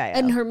Camila Cabello.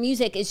 And her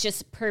music is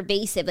just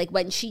pervasive. Like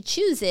when she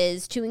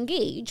chooses to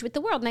engage with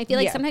the world. And I feel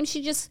like sometimes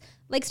she just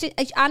likes to,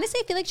 honestly,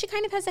 I feel like she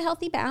kind of has a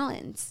healthy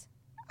balance.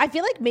 I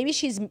feel like maybe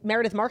she's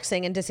Meredith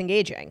Marksing and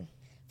disengaging.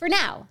 For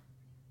now.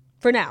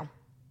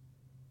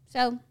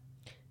 So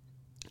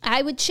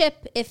I would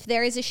ship if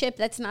there is a ship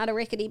that's not a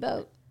rickety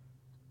boat.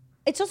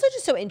 It's also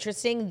just so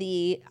interesting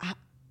the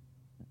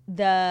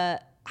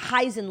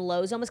highs and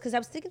lows almost, because I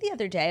was thinking the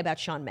other day about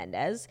Shawn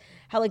Mendes,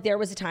 how like there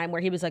was a time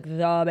where he was like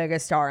the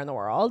biggest star in the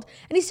world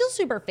and he's still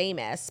super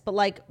famous, but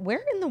like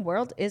where in the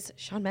world is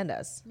Shawn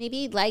Mendes?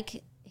 Maybe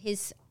like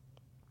his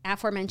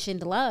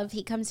aforementioned love,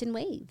 he comes in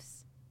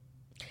waves.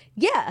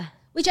 Yeah.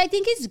 Which I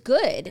think is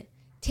good.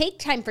 take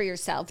time for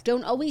yourself.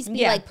 Don't always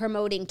be like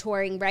promoting,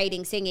 touring,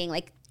 writing, singing.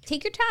 Like,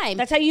 take your time.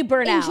 That's how you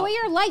burn out. Enjoy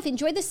your life.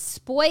 Enjoy the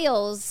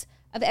spoils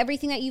of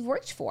everything that you've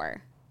worked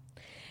for.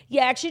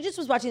 Yeah, actually just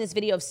was watching this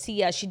video of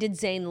Sia. She did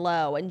Zane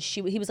Lowe, and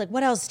he was like,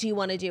 what else do you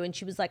want to do? And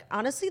she was like,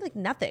 honestly, like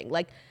nothing.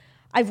 Like,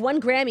 I've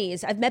won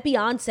Grammys. I've met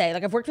Beyonce.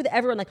 Like, I've worked with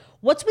everyone. Like,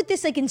 what's with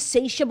this, like,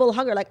 insatiable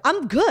hunger? Like,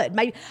 I'm good.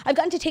 I've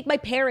gotten to take my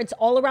parents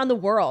all around the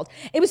world.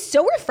 It was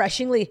so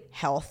refreshingly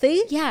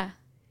healthy. Yeah.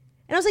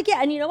 And I was like,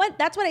 yeah, and you know what?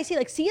 That's what I see.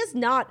 Like, Sia's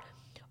not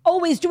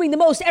always doing the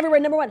most, everywhere,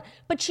 number one.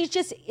 But she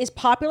just is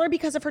popular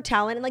because of her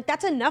talent. And, like,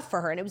 that's enough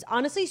for her. And it was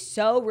honestly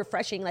so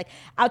refreshing, like,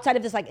 outside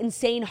of this, like,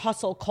 insane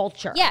hustle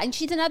culture. Yeah, and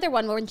she's another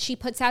one where when she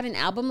puts out an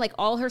album, like,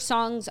 all her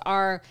songs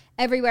are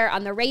everywhere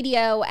on the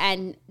radio,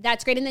 and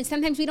that's great. And then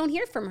sometimes we don't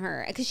hear from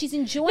her because she's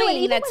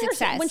enjoying that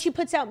success. When she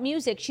puts out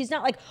music, she's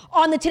not, like,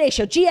 on the Today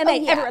Show,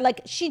 GMA, everywhere.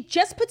 Like, she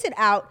just puts it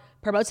out,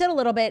 promotes it a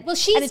little bit. Well,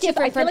 she's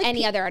different from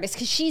any other artist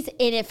because she's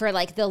in it for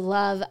like the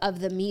love of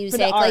the music.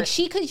 Like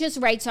she could just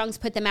write songs,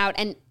 put them out,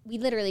 and we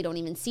literally don't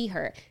even see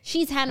her.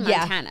 She's Hannah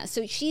Montana.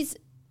 So she's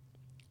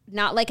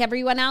not like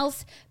everyone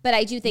else, but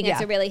I do think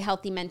it's a really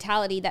healthy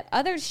mentality that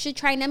others should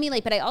try and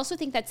emulate. But I also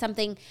think that's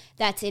something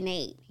that's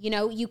innate. You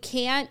know, you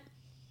can't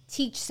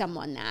teach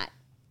someone that.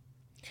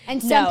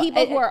 And some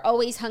people who are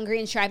always hungry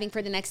and striving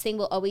for the next thing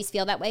will always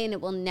feel that way, and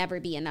it will never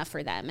be enough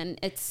for them. And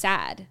it's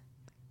sad.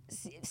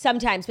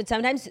 Sometimes, but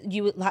sometimes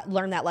you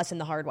learn that lesson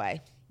the hard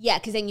way. Yeah,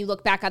 because then you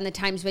look back on the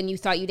times when you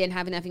thought you didn't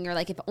have enough and you're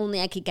like, if only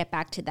I could get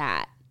back to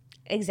that.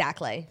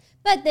 Exactly.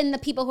 But then the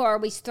people who are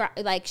always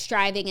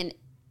striving and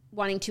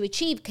wanting to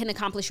achieve can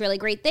accomplish really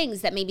great things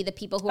that maybe the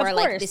people who are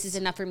like, this is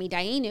enough for me,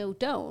 Dianu,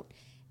 don't.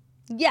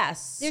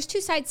 Yes. There's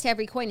two sides to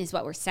every coin is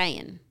what we're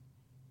saying.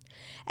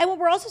 And what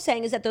we're also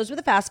saying is that those were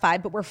the Fast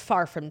Five, but we're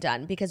far from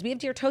done because we have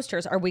Dear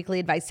Toasters, our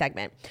weekly advice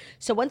segment.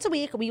 So once a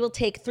week, we will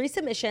take 3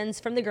 submissions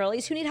from the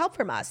girlies who need help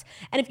from us.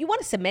 And if you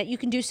want to submit, you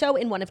can do so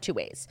in one of 2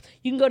 ways.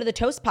 You can go to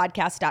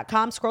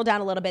thetoastpodcast.com, scroll down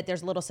a little bit.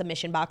 There's a little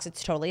submission box.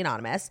 It's totally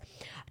anonymous.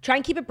 Try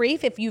and keep it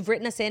brief. If you've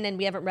written us in and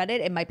we haven't read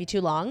it, it might be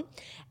too long.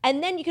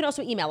 And then you can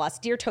also email us,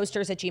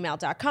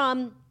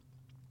 deartoasters@gmail.com.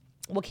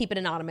 We'll keep it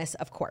anonymous,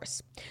 of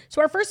course.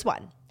 So our first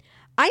one.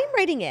 I am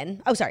writing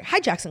in. Oh, sorry. Hi,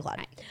 Jackson Claude.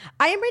 Hi.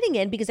 I am writing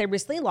in because I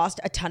recently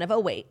lost a ton of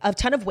weight.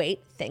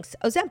 Thanks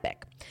Ozempic.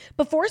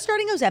 Before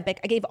starting Ozempic,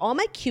 I gave all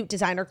my cute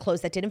designer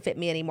clothes that didn't fit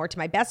me anymore to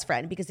my best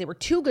friend because they were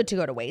too good to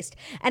go to waste,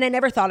 and I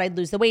never thought I'd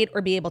lose the weight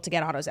or be able to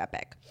get on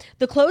Ozempic.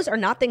 The clothes are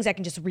not things I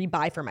can just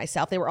rebuy for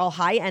myself. They were all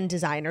high-end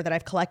designer that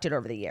I've collected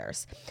over the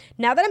years.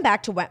 Now that I'm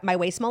back to my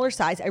way smaller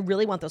size, I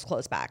really want those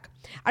clothes back.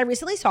 I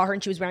recently saw her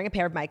and she was wearing a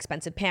pair of my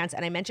expensive pants,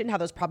 and I mentioned how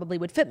those probably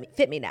would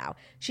fit me now.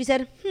 She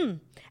said,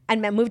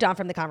 and moved on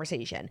from the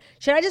conversation.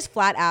 Should I just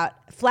flat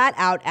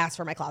out ask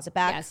for my closet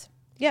back? Yes.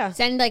 Yeah.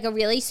 Send like a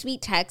really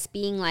sweet text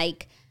being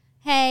like,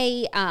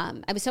 hey,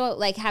 I was so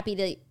like happy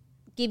to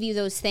give you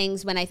those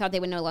things when I thought they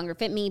would no longer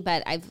fit me,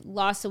 but I've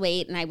lost the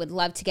weight and I would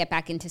love to get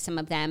back into some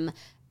of them.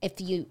 If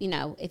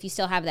you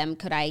still have them,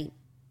 can I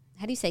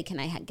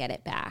get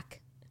it back?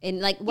 And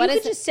like, what you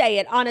could just say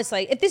it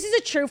honestly. If this is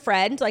a true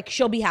friend, like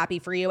she'll be happy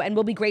for you and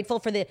will be grateful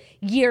for the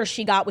year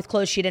she got with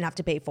clothes she didn't have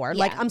to pay for. Yeah.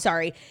 Like, I'm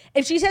sorry.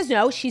 If she says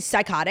no, she's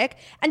psychotic.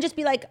 And just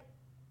be like,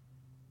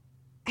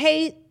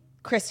 hey,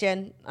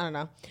 Christian, I don't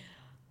know.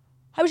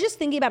 I was just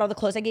thinking about all the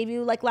clothes I gave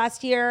you like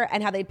last year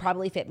and how they'd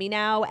probably fit me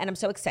now. And I'm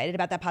so excited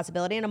about that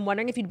possibility. And I'm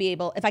wondering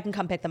if I can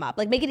come pick them up.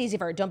 Like, make it easy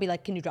for her. Don't be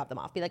like, can you drop them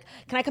off? Be like,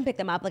 can I come pick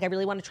them up? Like, I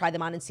really want to try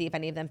them on and see if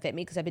any of them fit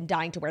me because I've been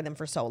dying to wear them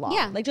for so long.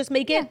 Yeah. Like, just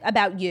make it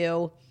about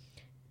you.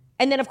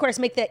 And then, of course,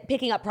 make the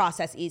picking up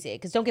process easy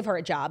because don't give her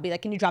a job. Be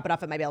like, can you drop it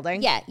off at my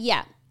building?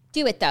 Yeah.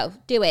 Do it, though.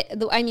 Do it.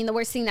 I mean, the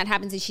worst thing that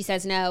happens is she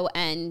says no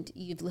and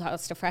you've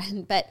lost a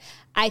friend. But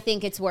I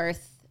think it's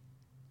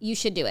you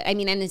should do it. I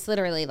mean, and it's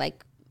literally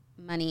like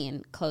money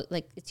and clothes.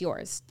 Like, it's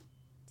yours.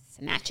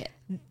 Snatch it.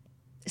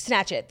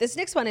 This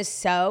next one is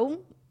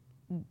so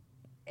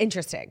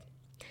interesting.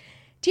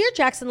 Dear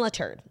Jackson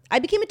Latured, I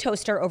became a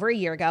toaster over a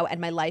year ago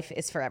and my life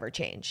is forever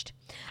changed.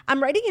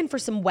 I'm writing in for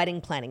some wedding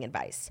planning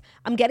advice.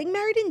 I'm getting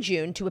married in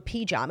June to a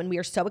PJOM and we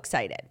are so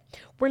excited.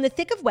 We're in the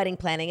thick of wedding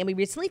planning and we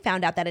recently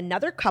found out that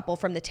another couple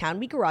from the town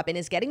we grew up in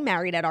is getting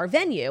married at our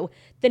venue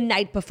the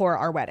night before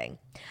our wedding.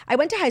 I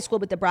went to high school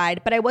with the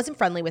bride, but I wasn't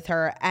friendly with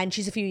her and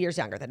she's a few years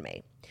younger than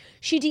me.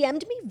 She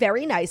DM'd me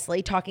very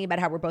nicely, talking about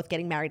how we're both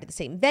getting married at the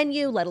same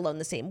venue, let alone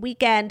the same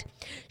weekend.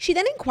 She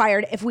then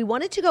inquired if we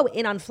wanted to go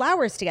in on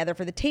flowers together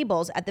for the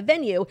tables at the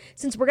venue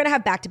since we're going to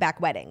have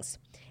back-to-back weddings.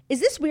 Is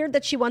this weird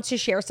that she wants to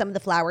share some of the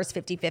flowers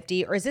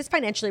 50-50, or is this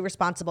financially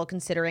responsible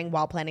considering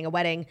while planning a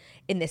wedding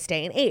in this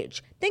day and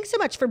age? Thanks so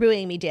much for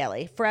buoying me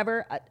daily.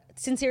 Forever,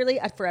 sincerely,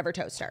 a forever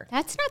toaster.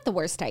 That's not the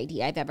worst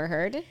idea I've ever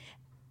heard.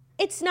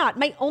 It's not.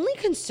 My only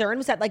concern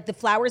was that like the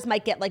flowers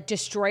might get like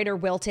destroyed or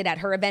wilted at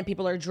her event.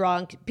 People are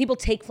drunk. People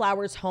take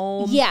flowers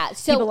home. Yeah.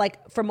 So people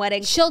like from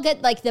weddings. She'll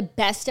get like the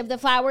best of the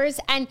flowers.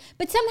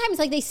 But sometimes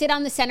like they sit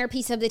on the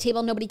centerpiece of the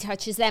table. Nobody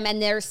touches them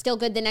and they're still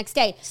good the next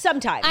day.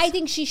 Sometimes. I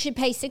think she should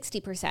pay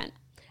 60%.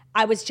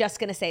 I was just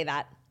going to say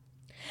that.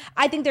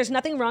 I think there's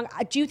nothing wrong.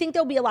 Do you think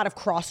there'll be a lot of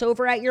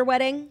crossover at your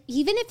wedding?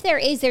 Even if there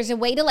is, there's a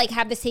way to like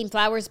have the same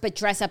flowers but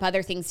dress up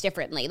other things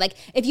differently. Like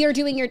if you're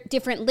doing your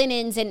different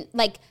linens and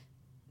like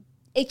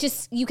it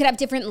just, you could have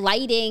different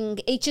lighting.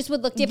 It just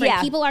would look different.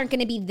 Yeah. People aren't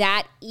going to be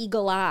that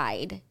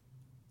eagle-eyed.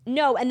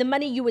 No, and the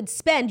money you would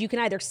spend, you can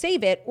either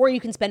save it or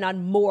you can spend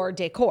on more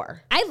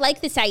decor. I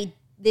like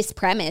this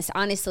premise,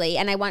 honestly,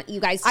 and I want you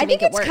guys to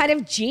make it work. I think it's kind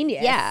of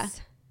genius. Yeah.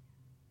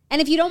 And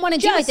if you don't want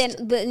to do it,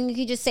 then you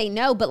could just say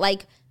no. But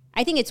like,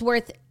 I think it's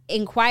worth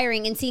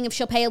inquiring and seeing if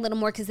she'll pay a little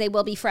more because they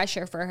will be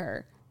fresher for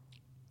her.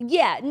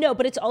 Yeah, no,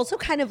 but it's also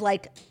kind of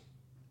like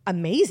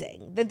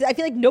amazing. I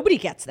feel like nobody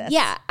gets this.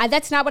 Yeah,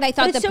 that's not what I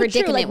thought the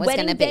predicament was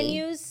going to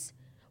be.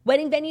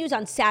 Wedding venues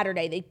on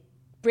Saturday, they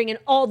bring in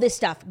all this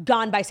stuff,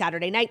 gone by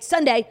Saturday night,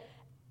 Sunday,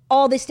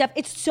 all this stuff.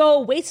 It's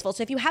so wasteful.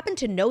 So if you happen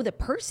to know the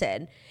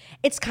person,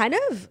 it's kind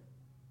of...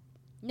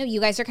 No,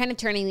 you guys are kind of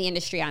turning the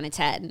industry on its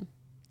head.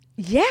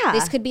 Yeah.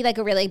 This could be like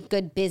a really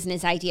good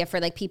business idea for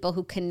like people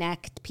who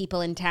connect people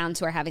in towns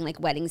who are having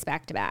like weddings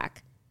back to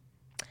back.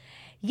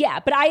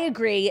 Yeah, but I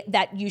agree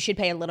that you should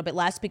pay a little bit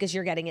less because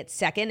you're getting it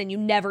second and you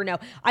never know.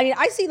 I mean,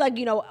 I see like,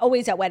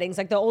 always at weddings,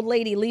 like the old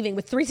lady leaving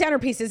with 3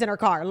 centerpieces in her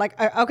car.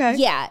 Like, okay.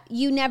 Yeah,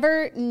 you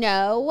never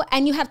know.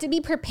 And you have to be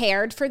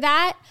prepared for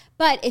that.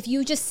 But if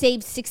you just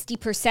save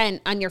 60%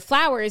 on your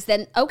flowers,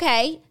 then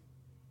okay,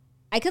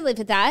 I could live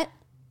with that.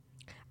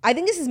 I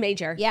think this is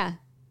major. Yeah.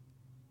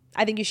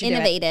 I think you should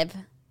Innovative. do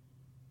it.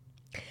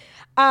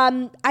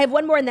 I have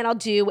one more and then I'll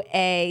do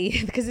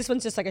because this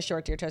one's just like a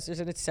short Dear Toasters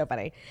and it's so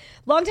funny.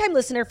 Longtime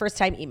listener, first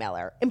time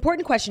emailer.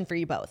 Important question for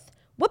you both.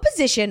 What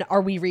position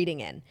are we reading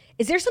in?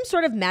 Is there some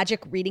sort of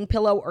magic reading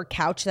pillow or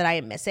couch that I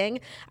am missing?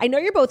 I know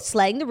you're both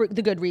slaying the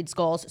Goodreads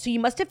goals, so you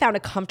must have found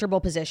a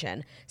comfortable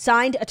position.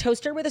 Signed, a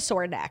toaster with a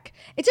sore neck.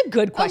 It's a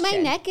good question. Oh,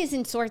 my neck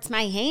isn't sore, it's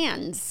my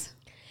hands.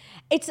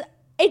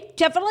 It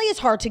definitely is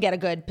hard to get a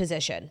good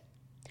position.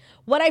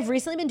 What I've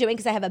recently been doing,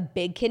 because I have a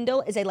big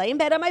Kindle, is I lay in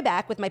bed on my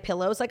back with my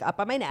pillows like up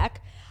on my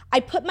neck. I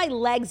put my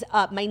legs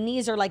up. My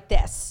knees are like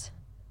this.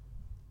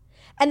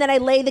 And then I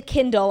lay the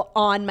Kindle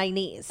on my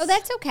knees. Oh,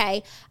 that's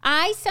okay.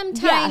 I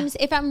sometimes,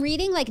 if I'm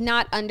reading like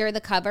not under the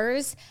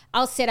covers,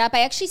 I'll sit up. I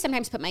actually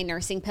sometimes put my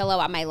nursing pillow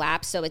on my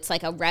lap so it's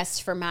like a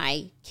rest for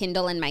my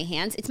Kindle in my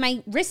hands. It's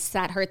my wrists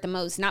that hurt the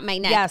most, not my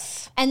neck.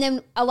 Yes. And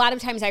then a lot of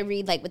times I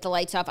read like with the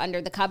lights off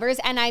under the covers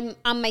and I'm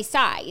on my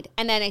side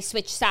and then I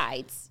switch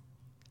sides.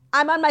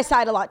 I'm on my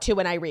side a lot too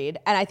when I read,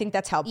 and I think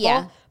that's helpful.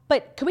 Yeah.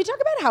 But can we talk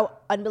about how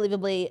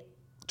unbelievably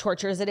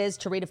torturous it is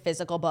to read a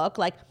physical book?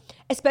 Like,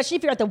 especially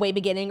if you're at the way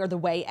beginning or the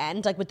way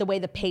end, like with the way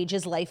the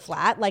pages lay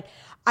flat. Like,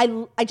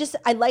 I'm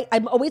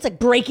always like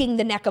breaking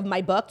the neck of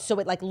my book so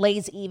it like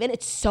lays even.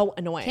 It's so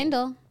annoying.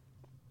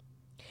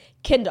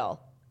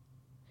 Kindle.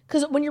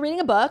 Because when you're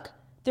reading a book,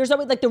 there's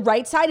always like the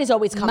right side is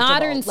always comfortable.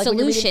 Modern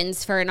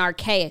solutions for an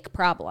archaic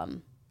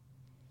problem.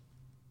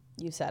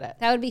 You said it.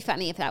 That would be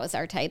funny if that was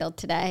our title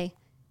today.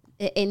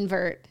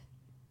 Inverse,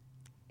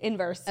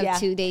 yeah.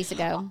 2 days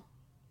ago.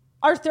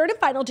 Our third and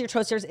final Dear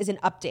Toasters is an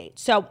update.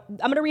 So I'm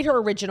going to read her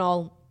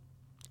original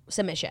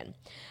submission.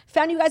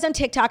 Found you guys on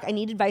TikTok. I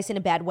need advice in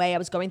a bad way. I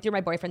was going through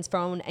my boyfriend's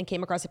phone and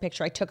came across a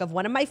picture I took of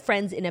one of my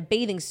friends in a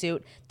bathing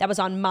suit that was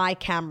on my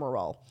camera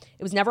roll.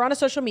 It was never on a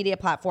social media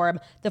platform.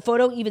 The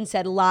photo even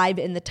said live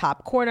in the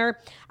top corner.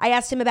 I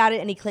asked him about it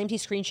and he claimed he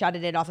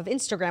screenshotted it off of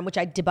Instagram, which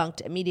I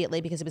debunked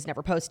immediately because it was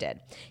never posted.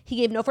 He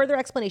gave no further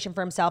explanation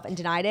for himself and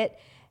denied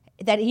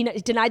that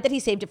he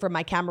saved it from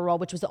my camera roll,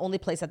 which was the only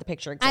place that the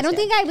picture existed. I don't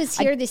think I was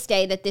here this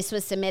day that this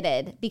was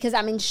submitted because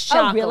I'm in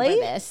shock over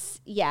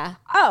this. Yeah.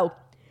 Oh,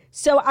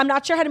 so I'm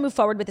not sure how to move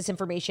forward with this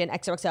information.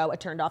 XOXO, a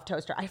turned off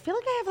toaster. I feel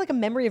like I have like a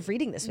memory of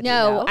reading this with you.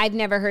 No, I've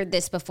never heard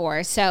this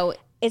before. So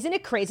isn't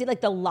it crazy?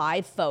 Like the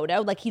live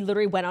photo, like he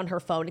literally went on her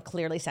phone and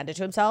clearly sent it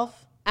to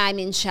himself. I'm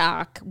in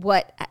shock.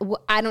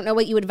 I don't know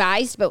what you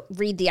advised, but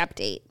read the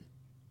update.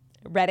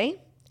 Ready?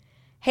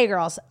 Hey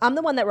girls, I'm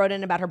the one that wrote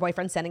in about her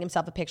boyfriend sending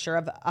himself a picture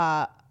of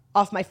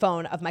off my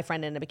phone of my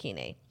friend in a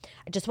bikini.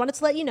 I just wanted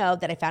to let you know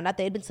that I found out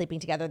they had been sleeping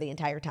together the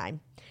entire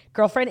time.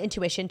 Girlfriend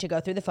intuition to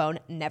go through the phone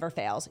never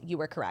fails. You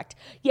were correct.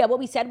 Yeah, what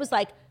we said was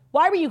like,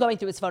 why were you going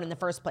through his phone in the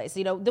first place?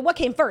 What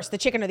came first, the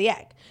chicken or the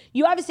egg?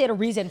 You obviously had a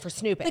reason for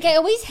snooping. Like I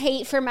always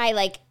hate for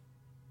my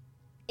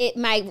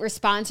my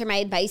response or my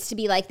advice to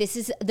be like, this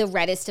is the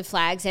reddest of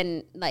flags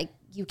and like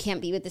you can't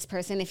be with this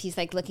person if he's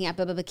like looking up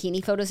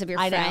bikini photos of your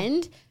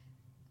friend.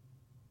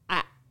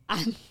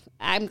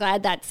 I'm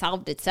glad that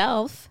solved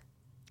itself.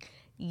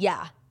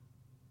 Yeah.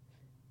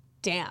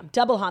 Damn.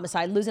 Double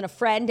homicide, losing a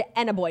friend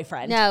and a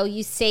boyfriend. No,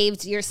 you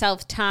saved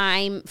yourself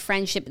time,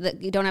 friendship.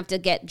 You don't have to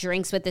get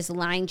drinks with this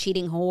lying,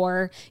 cheating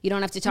whore. You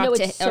don't have to talk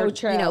to so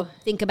true.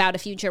 think about a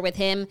future with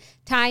him.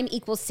 Time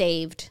equals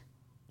saved.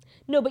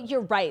 No, but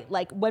you're right.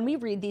 Like when we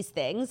read these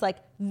things, like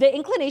the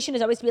inclination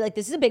is always to be like,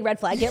 this is a big red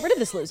flag. Get rid of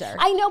this loser.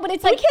 I know, but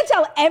it's like we can't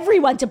tell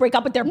everyone to break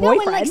up with their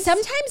boyfriends. And like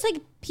sometimes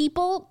like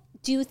people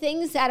do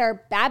things that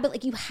are bad, but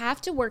like you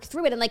have to work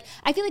through it. And like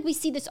I feel like we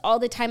see this all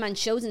the time on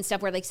shows and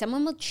stuff where like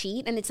someone will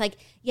cheat and it's like,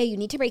 yeah, you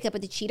need to break up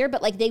with the cheater,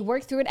 but like they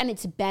work through it and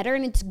it's better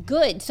and it's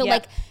good. So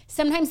like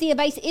sometimes the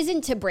advice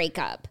isn't to break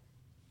up.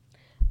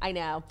 I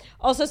know.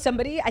 Also,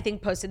 somebody I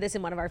think posted this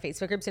in one of our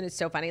Facebook groups, and it's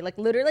so funny. Like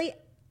literally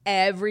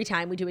every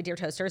time we do a Dear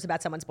Toasters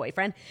about someone's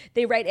boyfriend,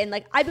 they write in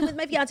like, I've been with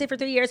my fiance for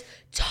 3 years,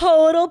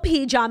 total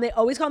P-jam. They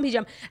always call him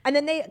P-jam. And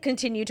then they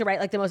continue to write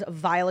like the most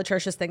vile,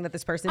 atrocious thing that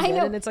this person did.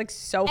 And it's like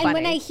so funny. And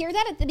when I hear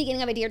that at the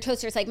beginning of a Dear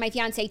Toasters, like my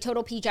fiance,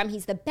 total P-jam,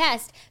 he's the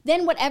best.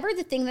 Then whatever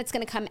the thing that's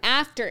going to come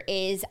after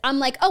is, I'm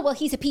like, oh, well,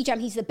 he's a P-jam,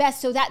 he's the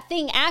best. So that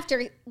thing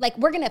after, like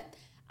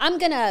I'm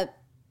going to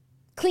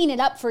clean it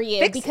up for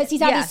you because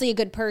he's obviously a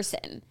good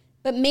person.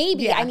 But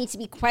maybe I need to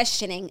be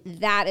questioning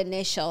that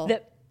initial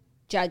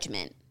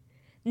judgment.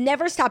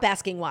 Never stop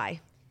asking why.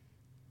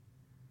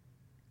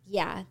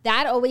 Yeah,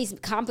 that always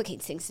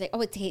complicates things. Like, oh,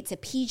 it's a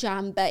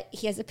P-jam, but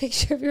he has a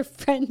picture of your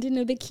friend in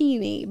a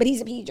bikini, but he's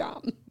a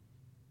P-jam.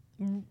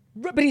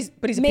 But he's a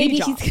P-jam. Maybe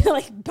he's going to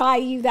like buy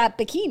you that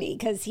bikini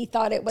because he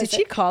thought it was. Did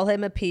she call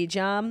him a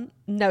P-jam?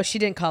 No, she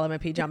didn't call him a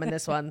P-jam in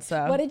this one.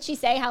 So what did she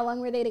say? How long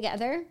were they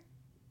together?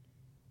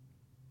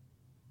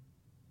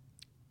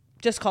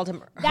 Just called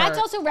him. That's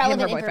also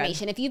relevant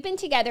information. If you've been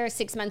together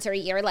 6 months or a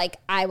year, like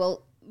I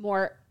will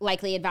more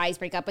likely advise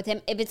break up with him.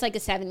 If it's like a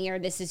 7-year,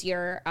 this is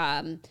your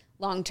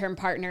long-term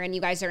partner and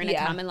you guys are in a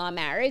common law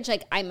marriage,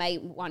 like I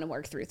might want to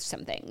work through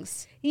some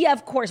things. Yeah,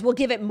 of course. We'll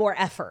give it more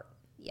effort.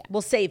 Yeah.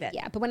 We'll save it.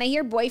 Yeah. But when I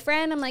hear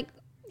boyfriend, I'm like,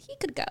 he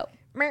could go.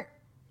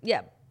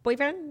 Yeah.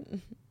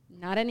 Boyfriend?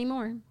 Not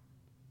anymore.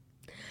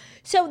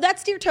 So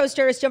that's Dear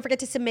Toasters. Don't forget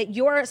to submit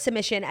your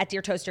submission at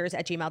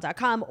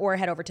deartoasters@gmail.com or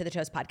head over to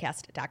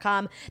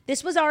thetoastpodcast.com.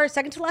 This was our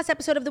second to last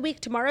episode of the week.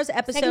 Tomorrow's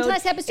episode is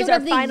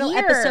our final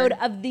episode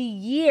of the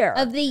year.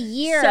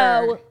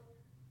 So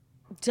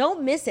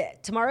don't miss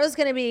it. Tomorrow's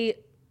going to be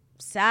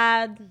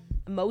sad,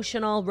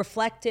 emotional,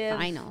 reflective.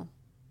 Final.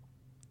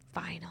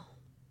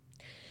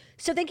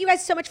 So thank you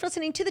guys so much for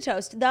listening to The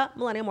Toast, the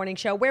Millennial Morning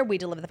Show, where we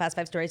deliver the fast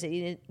 5 stories that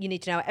you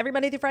need to know every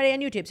Monday through Friday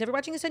on YouTube. So if you're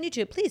watching us on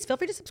YouTube, please feel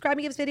free to subscribe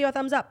and give this video a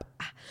thumbs up.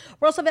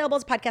 We're also available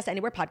as a podcast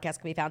anywhere podcasts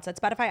can be found. So that's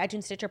Spotify,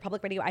 iTunes, Stitcher,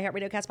 Public Radio,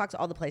 iHeartRadio, CastBox,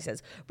 all the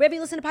places. Wherever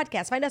you listen to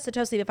podcasts, find us, The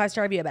Toast, leave a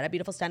 5-star review about how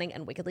beautiful, stunning,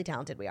 and wickedly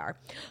talented we are.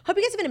 Hope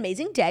you guys have an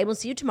amazing day. We'll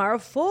see you tomorrow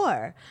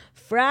for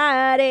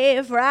Friday.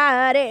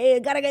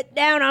 Gotta get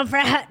down on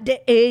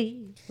Friday.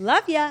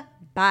 Love ya.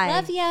 Bye.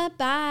 Love ya.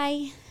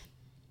 Bye.